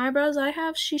the same eyebrows I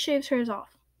have, she shaves hers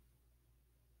off.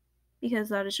 Because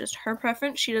that is just her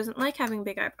preference. She doesn't like having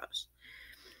big eyebrows.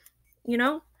 You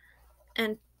know?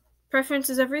 And preference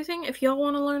is everything. If y'all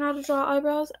want to learn how to draw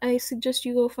eyebrows, I suggest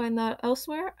you go find that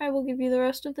elsewhere. I will give you the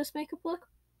rest of this makeup look,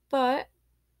 but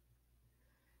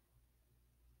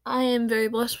I am very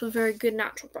blessed with very good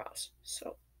natural brows,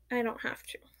 so I don't have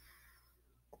to.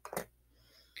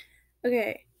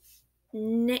 Okay,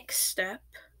 next step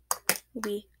will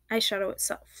be eyeshadow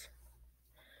itself.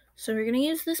 So we're going to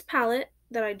use this palette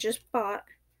that I just bought,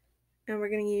 and we're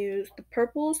going to use the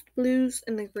purples, the blues,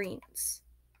 and the greens.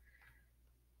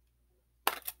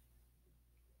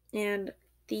 And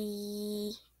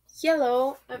the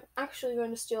yellow, I'm actually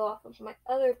going to steal off of my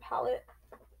other palette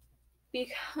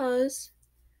because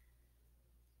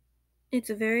it's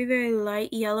a very, very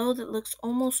light yellow that looks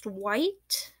almost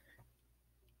white.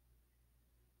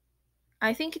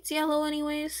 I think it's yellow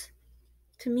anyways.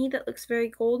 To me, that looks very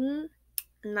golden,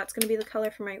 and that's going to be the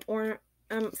color for my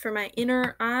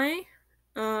inner eye.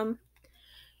 Y'all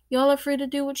are free to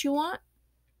do what you want.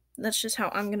 That's just how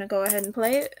I'm going to go ahead and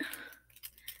play it.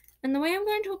 And the way I'm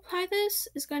going to apply this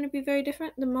is going to be very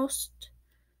different than most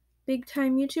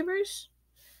big-time YouTubers,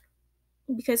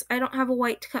 because I don't have a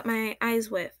white to cut my eyes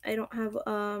with. I don't have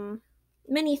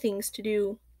many things to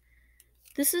do.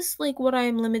 This is like what I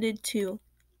am limited to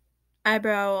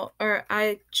eyebrow or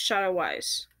eyeshadow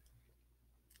wise.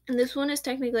 And this one is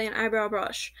technically an eyebrow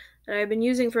brush that I've been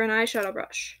using for an eyeshadow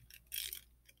brush.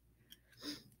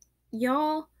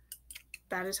 Y'all,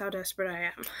 that is how desperate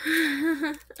I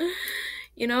am.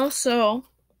 You know, so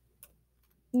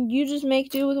you just make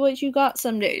do with what you got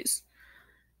some days.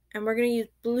 And we're going to use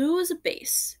blue as a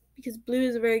base, because blue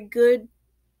is a very good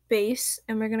base.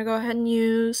 And we're going to go ahead and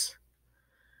use,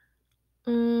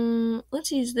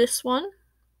 let's use this one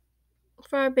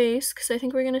for our base, because I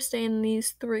think we're going to stay in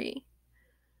these three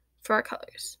for our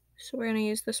colors. So we're going to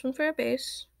use this one for our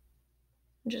base.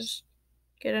 Just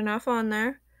get enough on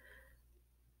there.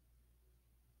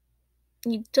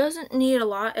 It doesn't need a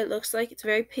lot. It looks like it's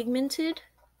very pigmented.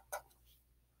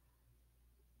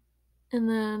 And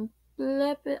then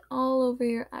blep it all over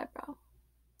your eyebrow.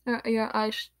 Or your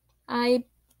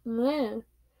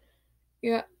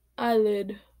your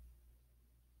eyelid.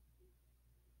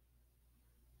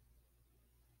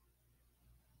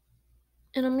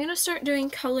 And I'm going to start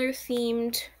doing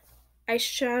color-themed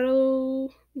eyeshadow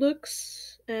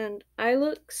looks and eye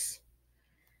looks.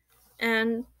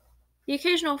 And the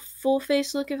occasional full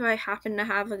face look if I happen to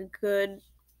have a good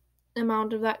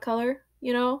amount of that color,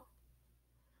 you know?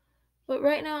 But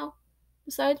right now,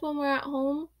 besides when we're at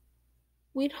home,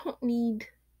 we don't need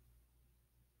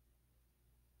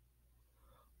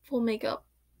full makeup.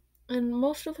 And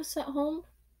most of us at home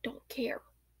don't care,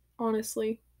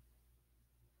 honestly.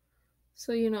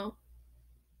 So, you know,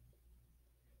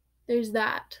 there's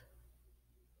that.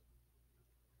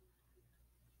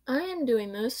 I am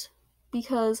doing this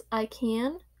because I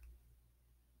can,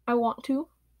 I want to,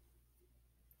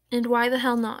 and why the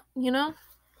hell not, you know?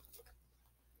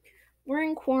 We're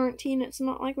in quarantine, it's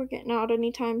not like we're getting out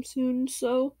anytime soon,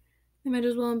 so I might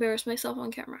as well embarrass myself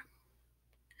on camera.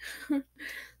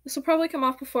 This will probably come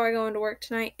off before I go into work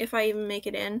tonight, if I even make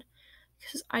it in,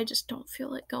 because I just don't feel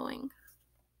like going.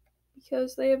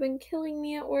 Because they have been killing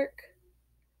me at work.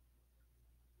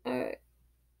 Alright.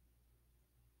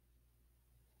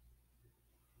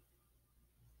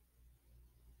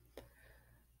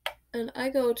 And I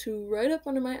go to right up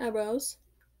under my eyebrows.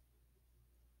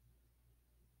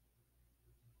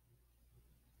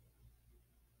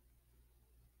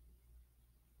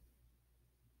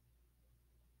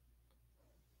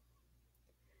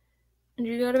 And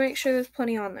you gotta make sure there's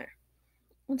plenty on there.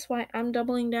 That's why I'm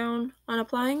doubling down on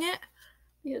applying it,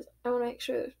 because I want to make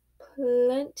sure there's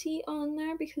plenty on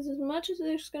there, because as much as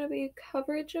there's going to be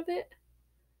coverage of it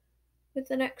with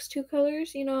the next two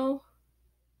colors, you know,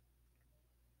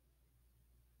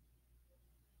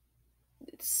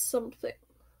 it's something.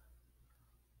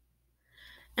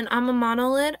 And I'm a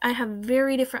monolid. I have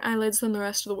very different eyelids than the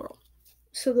rest of the world.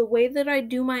 So the way that I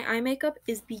do my eye makeup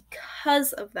is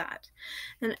because of that.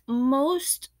 And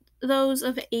most those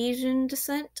of Asian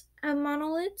descent have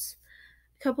monolids.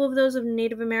 A couple of those of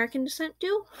Native American descent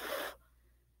do.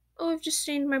 Oh, I've just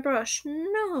stained my brush.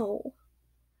 No.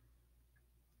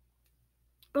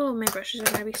 Oh, my brushes are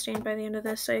going to be stained by the end of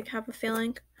this, I have a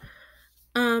feeling.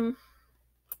 But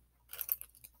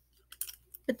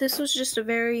this was just a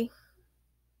very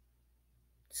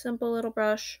simple little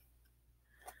brush.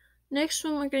 Next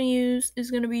one we're going to use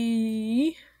is going to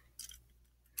be,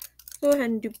 go ahead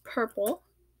and do purple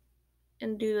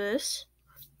and do this.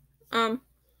 But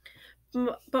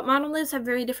monolids have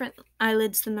very different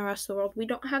eyelids than the rest of the world. We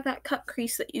don't have that cut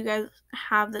crease that you guys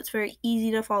have that's very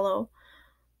easy to follow.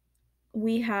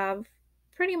 We have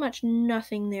pretty much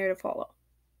nothing there to follow.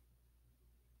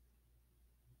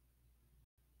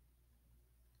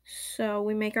 So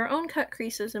we make our own cut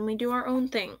creases and we do our own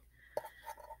thing.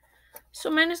 So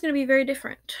mine is going to be very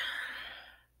different.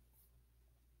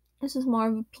 This is more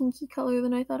of a pinky color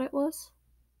than I thought it was.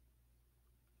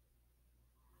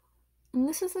 And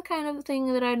this is the kind of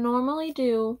thing that I normally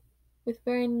do with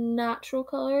very natural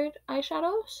colored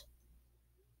eyeshadows.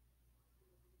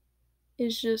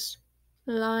 Is just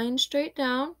line straight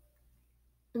down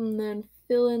and then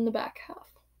fill in the back half.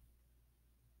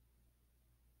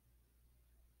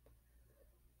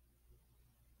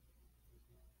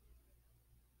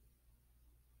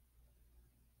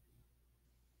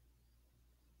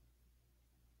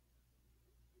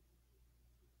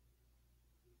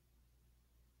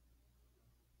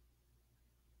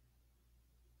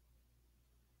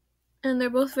 And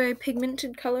they're both very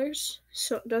pigmented colors,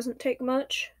 so it doesn't take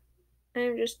much. I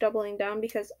am just doubling down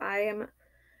because I am,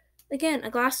 again, a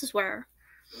glasses wearer.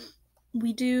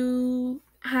 We do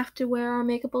have to wear our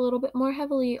makeup a little bit more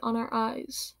heavily on our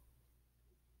eyes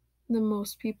than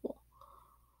most people.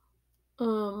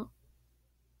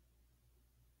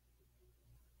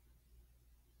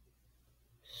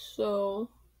 So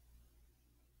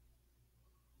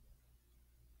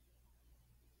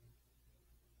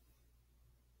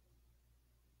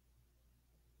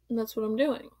that's what I'm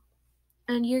doing.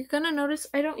 And you're gonna notice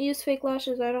I don't use fake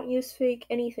lashes, I don't use fake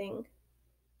anything.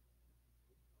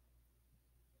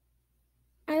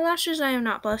 Eyelashes I am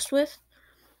not blessed with.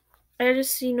 I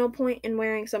just see no point in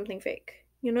wearing something fake,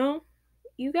 you know?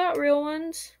 You got real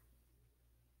ones.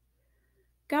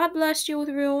 God blessed you with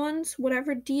real ones.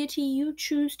 Whatever deity you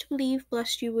choose to believe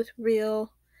blessed you with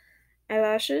real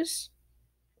eyelashes.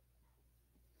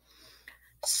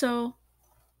 So,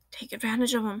 take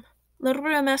advantage of them. A little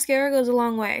bit of mascara goes a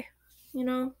long way, you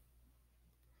know?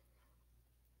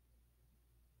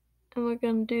 And we're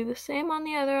going to do the same on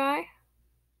the other eye.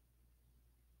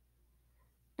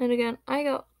 And again, I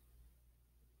go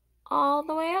all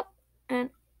the way up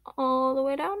and all the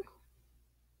way down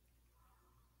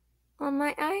on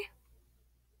my eye.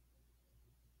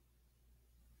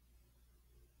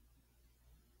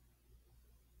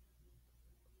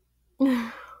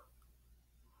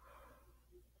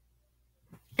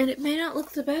 And it may not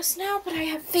look the best now, but I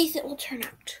have faith it will turn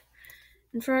out.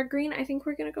 And for our green, I think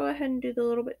we're going to go ahead and do the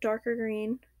little bit darker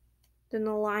green than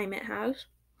the lime it has.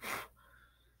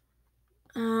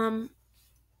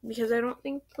 Because I don't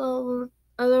think the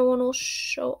other one will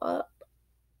show up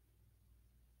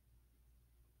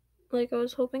like I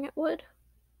was hoping it would.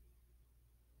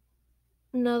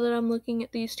 Now that I'm looking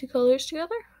at these two colors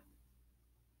together.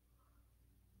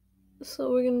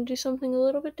 So we're going to do something a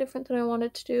little bit different than I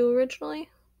wanted to do originally.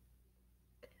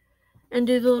 And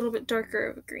do the little bit darker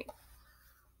of a green.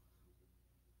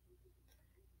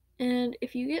 And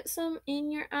if you get some in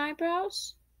your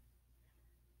eyebrows,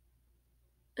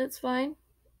 it's fine.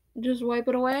 Just wipe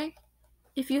it away.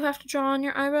 If you have to draw on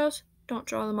your eyebrows, don't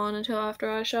draw them on until after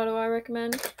eyeshadow, I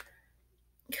recommend.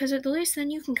 Because at the least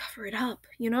then you can cover it up,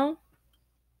 you know?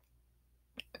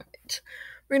 Alright.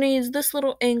 We're going to use this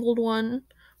little angled one,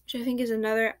 which I think is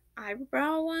another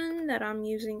eyebrow one that I'm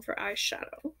using for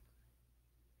eyeshadow.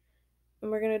 And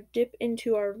we're going to dip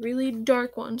into our really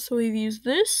dark one. So we've used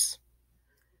this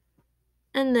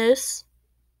and this.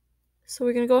 So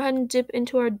we're going to go ahead and dip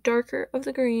into our darker of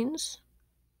the greens.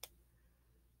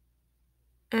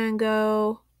 And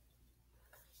go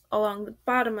along the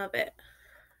bottom of it.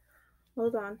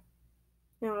 Hold on.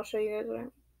 Now I'll show you guys what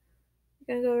I'm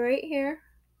going to go right here.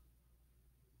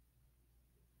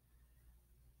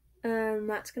 And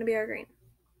that's going to be our green.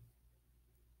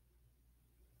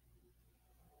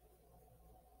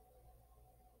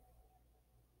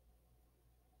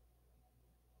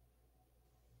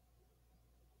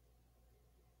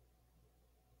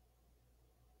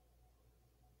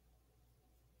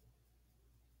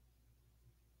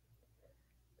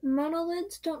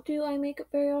 Monolids don't do eye makeup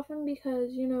very often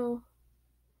because, you know,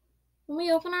 when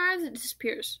we open our eyes, it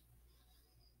disappears.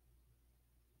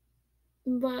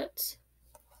 But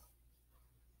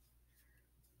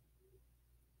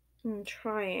I'm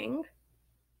trying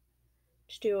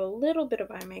to do a little bit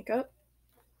of eye makeup.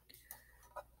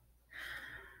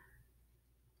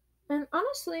 And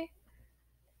honestly,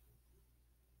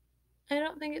 I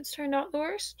don't think it's turned out the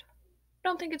worst. I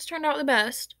don't think it's turned out the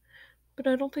best, but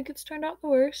I don't think it's turned out the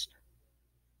worst.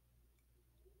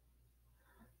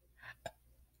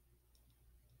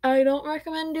 I don't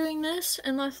recommend doing this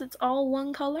unless it's all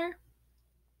one color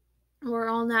or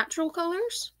all natural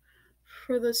colors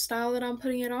for the style that I'm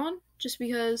putting it on, just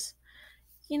because,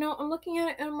 you know, I'm looking at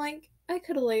it and I'm like, I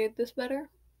could have layered this better,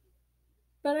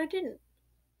 but I didn't.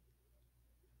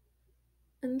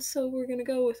 And so we're gonna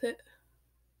go with it.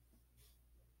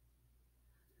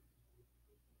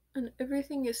 and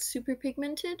everything is super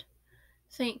pigmented.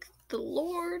 Thank the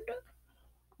Lord.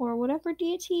 Or whatever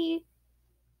deity.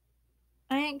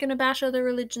 I ain't gonna bash other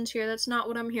religions here. That's not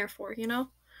what I'm here for, you know?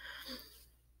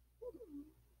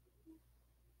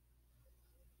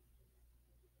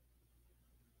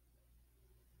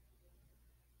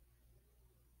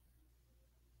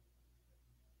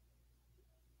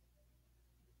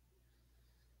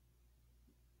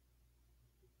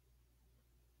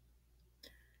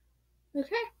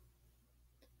 Okay.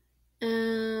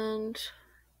 And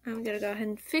I'm gonna go ahead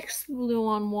and fix the blue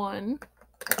on one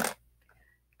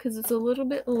because it's a little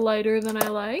bit lighter than I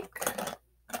like.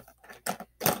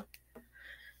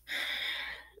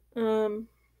 A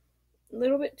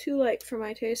little bit too light for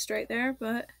my taste right there,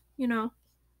 but you know, if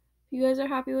you guys are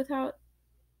happy with how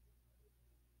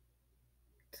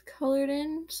it's colored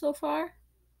in so far,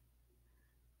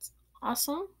 it's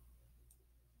awesome.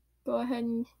 Go ahead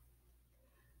and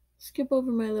skip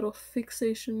over my little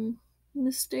fixation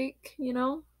mistake, you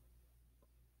know?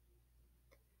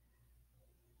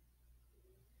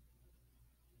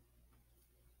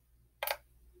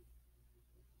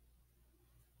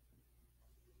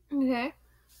 Okay.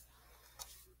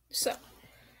 So,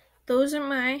 those are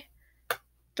my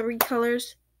 3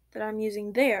 colors that I'm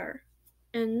using there.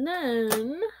 And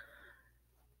then,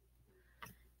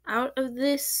 out of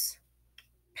this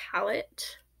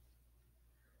palette,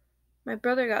 my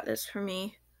brother got this for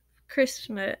me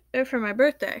for my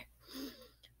birthday.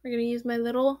 We're going to use my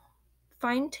little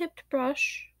fine-tipped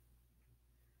brush,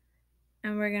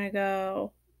 and we're going to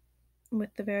go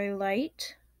with the very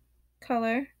light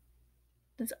color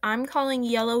that I'm calling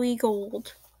yellowy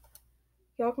gold.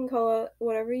 Y'all can call it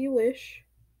whatever you wish.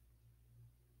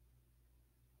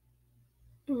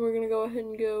 And we're going to go ahead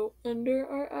and go under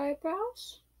our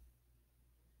eyebrows.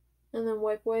 And then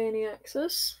wipe away any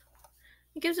excess.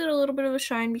 It gives it a little bit of a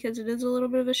shine because it is a little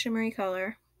bit of a shimmery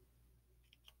color.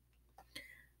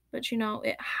 But you know,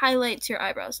 it highlights your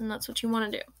eyebrows, and that's what you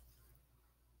want to do.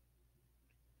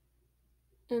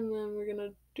 And then we're going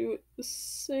to do it the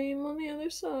same on the other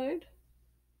side.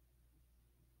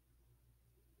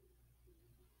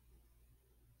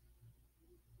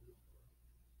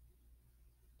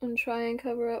 And try and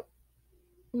cover up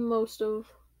most of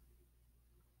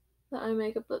the eye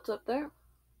makeup that's up there.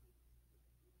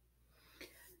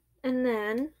 And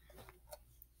then,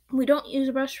 we don't use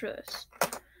a brush for this.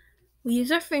 We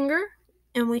use our finger,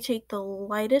 and we take the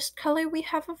lightest color we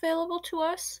have available to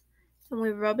us, and we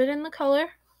rub it in the color,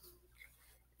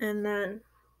 and then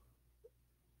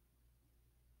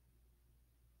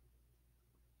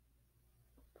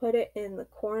put it in the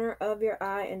corner of your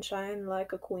eye and shine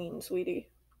like a queen, sweetie.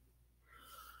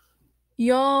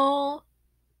 Y'all,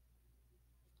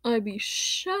 I be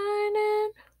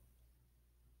shining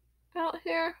out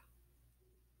here.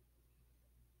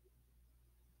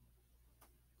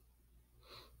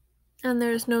 And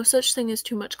there's no such thing as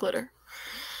too much glitter.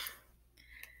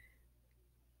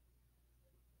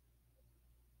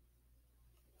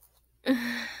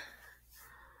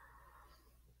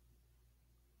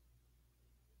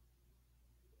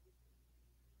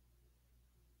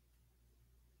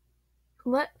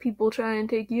 Let people try and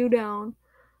take you down.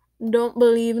 Don't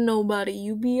believe nobody.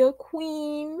 You be a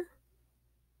queen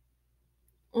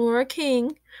or a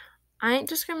king. I ain't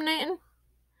discriminating.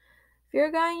 If you're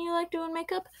a guy and you like doing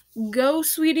makeup, go,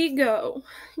 sweetie, go.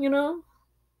 You know?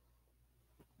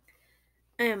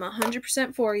 I am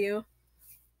 100% for you.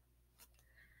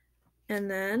 And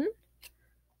then,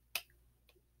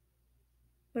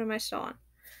 what am I still on?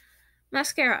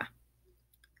 Mascara.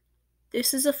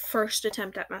 This is a first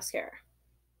attempt at mascara.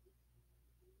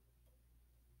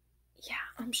 Yeah,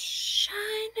 I'm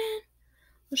shining.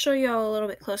 I'll show you all a little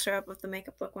bit closer up of the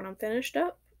makeup look when I'm finished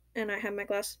up and I have my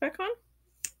glasses back on.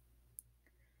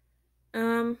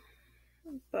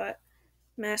 But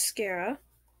mascara.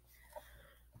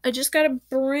 I just got a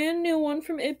brand new one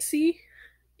from Ipsy.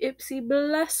 Ipsy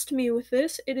blessed me with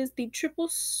this. It is the Triple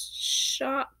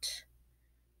Shot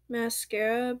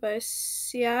Mascara by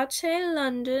Ciate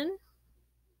London.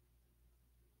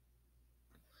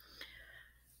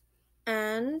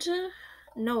 And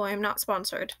no, I am not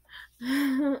sponsored.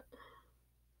 Ooh.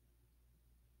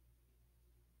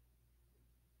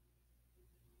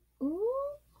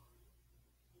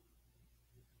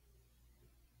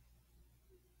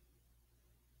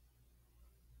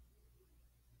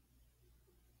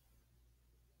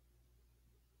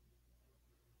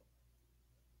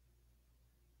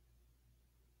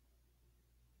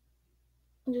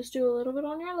 Just do a little bit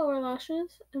on your lower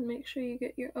lashes and make sure you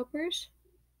get your uppers.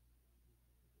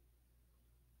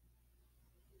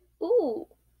 Ooh.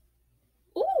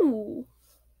 Ooh.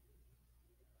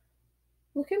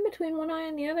 Look in between one eye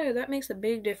and the other. That makes a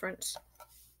big difference.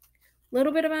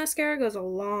 Little bit of mascara goes a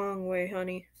long way,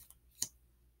 honey.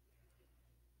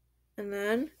 And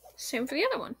then, same for the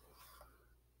other one.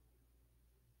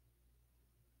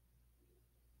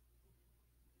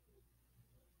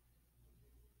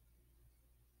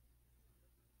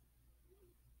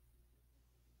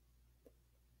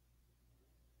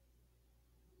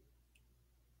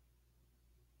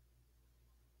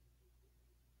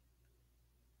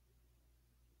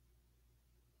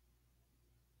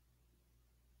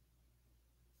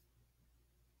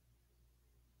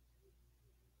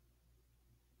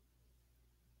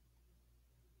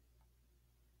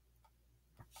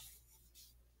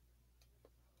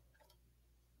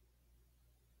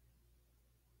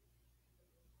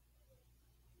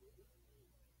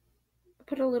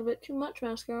 Put a little bit too much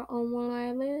mascara on one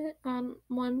eyelid, on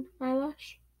one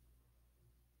eyelash.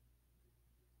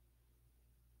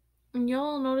 And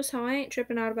y'all notice how I ain't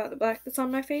tripping out about the black that's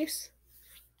on my face?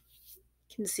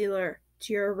 Concealer. It's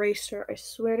your eraser. I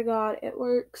swear to God, it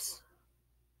works.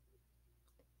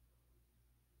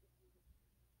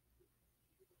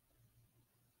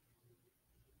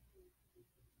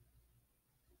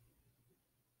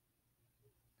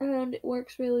 And it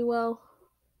works really well.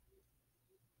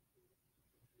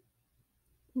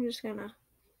 I'm just gonna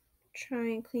try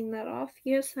and clean that off.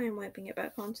 Yes, I am wiping it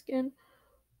back on skin.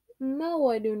 No,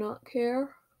 I do not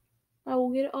care. I will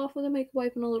get it off with a makeup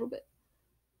wipe in a little bit.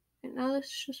 And now this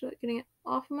is just about getting it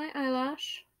off of my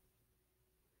eyelash,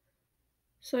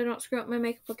 so I don't screw up my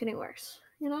makeup look any worse.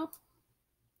 You know?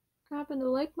 I happen to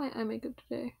like my eye makeup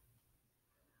today.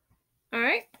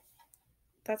 Alright.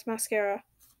 That's mascara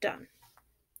done.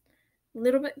 A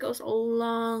little bit goes a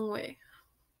long way.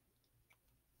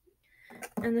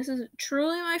 And this is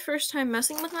truly my first time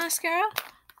messing with mascara,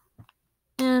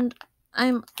 and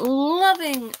I'm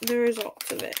loving the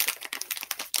results of it.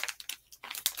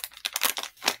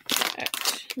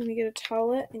 Alright, let me get a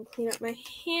towelette and clean up my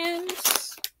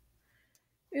hands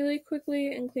really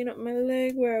quickly and clean up my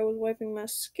leg where I was wiping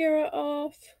mascara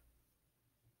off.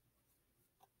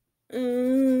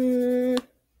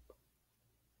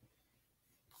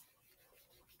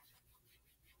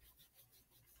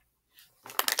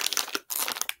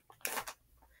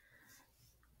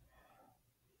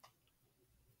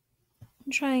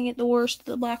 I'm trying to get the worst of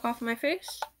the black off my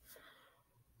face.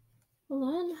 Hold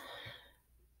on.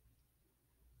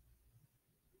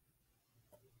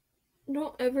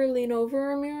 Don't ever lean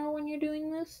over a mirror when you're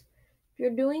doing this. If you're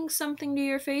doing something to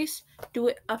your face, do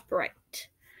it upright.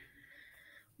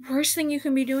 Worst thing you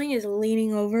can be doing is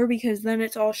leaning over, because then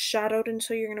it's all shadowed, and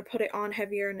so you're going to put it on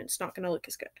heavier and it's not going to look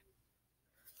as good.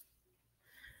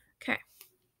 Okay,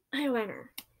 eyeliner.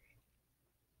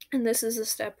 And this is a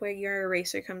step where your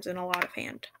eraser comes in a lot of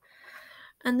hand.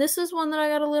 And this is one that I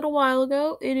got a little while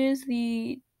ago. It is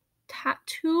the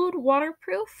Tattooed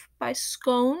Waterproof by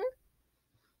Scone,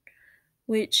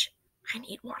 which I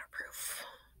need waterproof.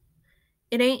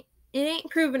 It ain't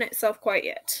proven itself quite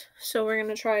yet, so we're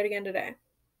going to try it again today.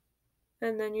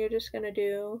 And then you're just going to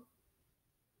do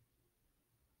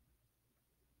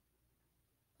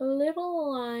a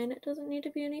little line. It doesn't need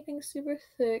to be anything super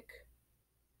thick.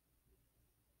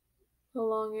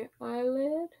 Along your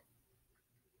eyelid.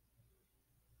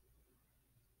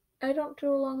 I don't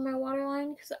do along my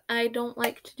waterline because I don't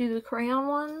like to do the crayon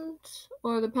ones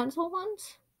or the pencil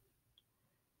ones.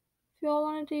 If y'all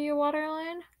want to do your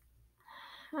waterline,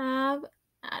 have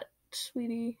at it,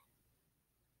 sweetie.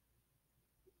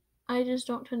 I just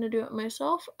don't tend to do it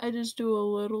myself. I just do a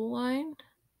little line.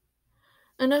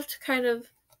 Enough to kind of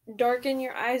darken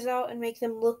your eyes out and make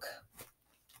them look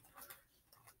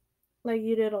like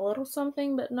you did a little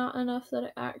something, but not enough that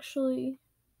it actually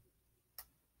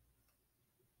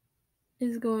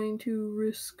is going to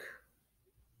risk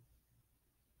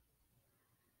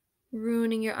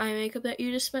ruining your eye makeup that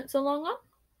you just spent so long on.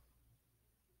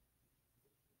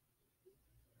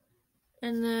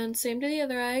 And then same to the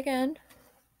other eye again.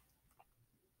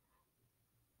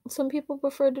 Some people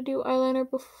prefer to do eyeliner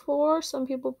before, some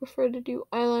people prefer to do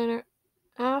eyeliner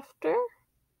after.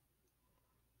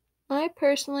 I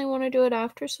personally want to do it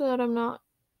after so that I'm not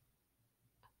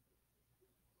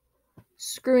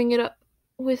screwing it up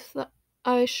with the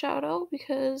eyeshadow,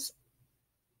 because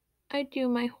I do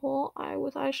my whole eye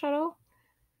with eyeshadow.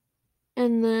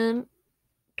 And then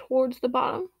towards the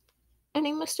bottom,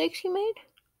 any mistakes you made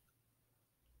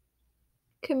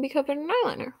can be covered in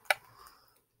eyeliner.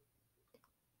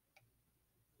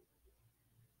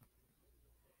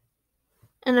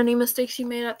 And any mistakes you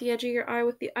made at the edge of your eye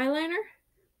with the eyeliner,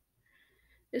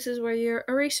 this is where your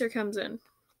eraser comes in,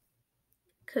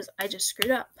 because I just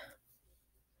screwed up.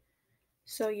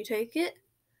 So you take it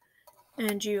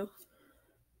and you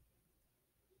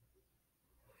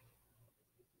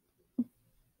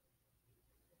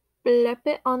blep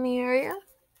it on the area.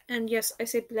 And yes, I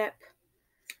say blep.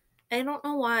 I don't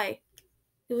know why.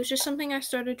 It was just something I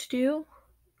started to do.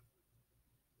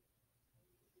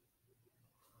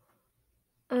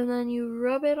 And then you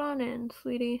rub it on in,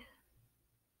 sweetie.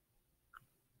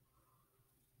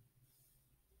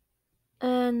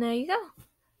 And there you go.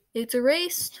 It's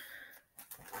erased.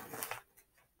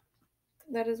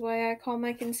 That is why I call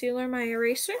my concealer my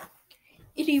eraser.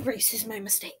 It erases my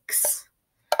mistakes.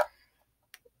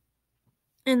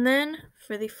 And then,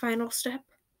 for the final step,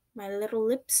 my little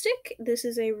lipstick. This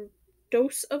is a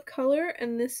dose of color,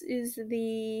 and this is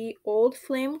the Old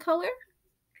Flame color.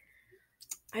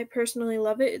 I personally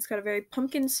love it. It's got a very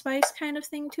pumpkin spice kind of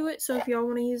thing to it, so if y'all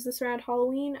want to use this around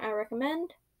Halloween, I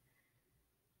recommend.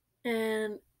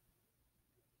 And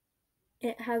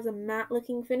it has a matte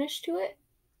looking finish to it.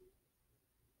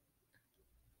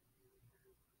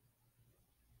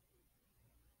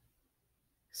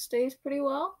 Stays pretty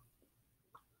well.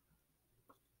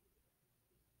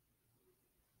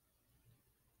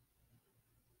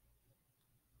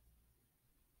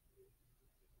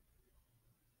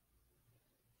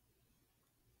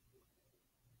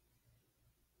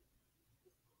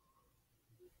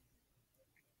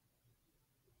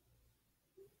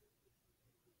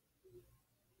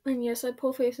 And yes, I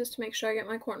pull faces to make sure I get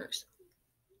my corners.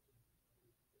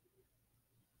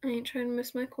 I ain't trying to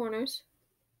miss my corners.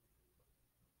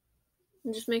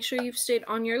 And just make sure you've stayed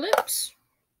on your lips.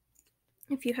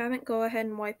 If you haven't, go ahead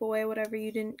and wipe away whatever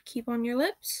you didn't keep on your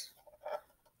lips.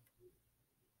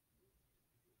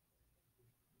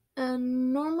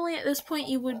 And normally at this point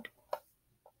you would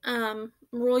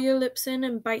roll your lips in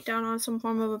and bite down on some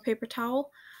form of a paper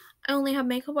towel. I only have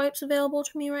makeup wipes available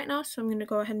to me right now, so I'm going to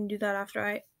go ahead and do that after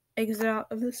I exit out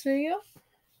of this video.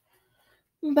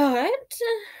 But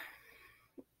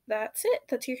that's it.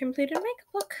 That's your completed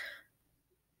makeup look.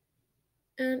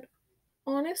 And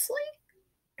honestly,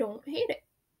 don't hate it.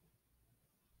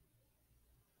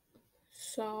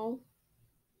 So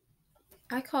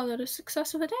I call it a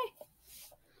success of a day.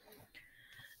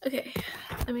 Okay,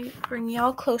 let me bring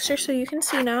y'all closer so you can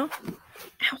see now.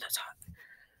 Ow, that's hot.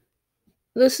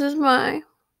 This is my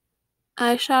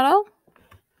eyeshadow.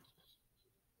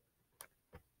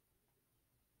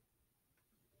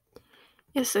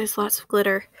 Yes, there's lots of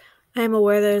glitter. I am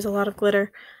aware there's a lot of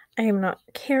glitter. I am not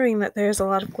caring that there's a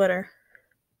lot of glitter.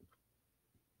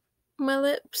 My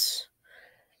lips.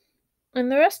 And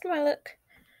the rest of my look.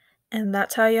 And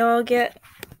that's how y'all get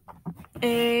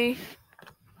a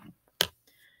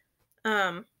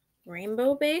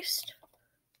rainbow-based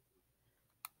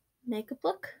makeup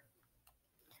look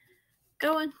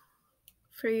going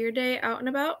for your day out and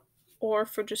about, or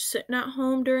for just sitting at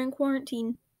home during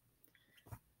quarantine.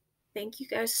 Thank you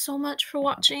guys so much for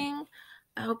watching.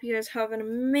 I hope you guys have an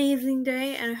amazing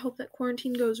day, and I hope that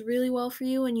quarantine goes really well for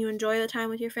you and you enjoy the time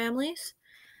with your families.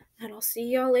 And I'll see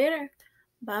y'all later.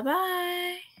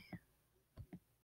 Bye-bye.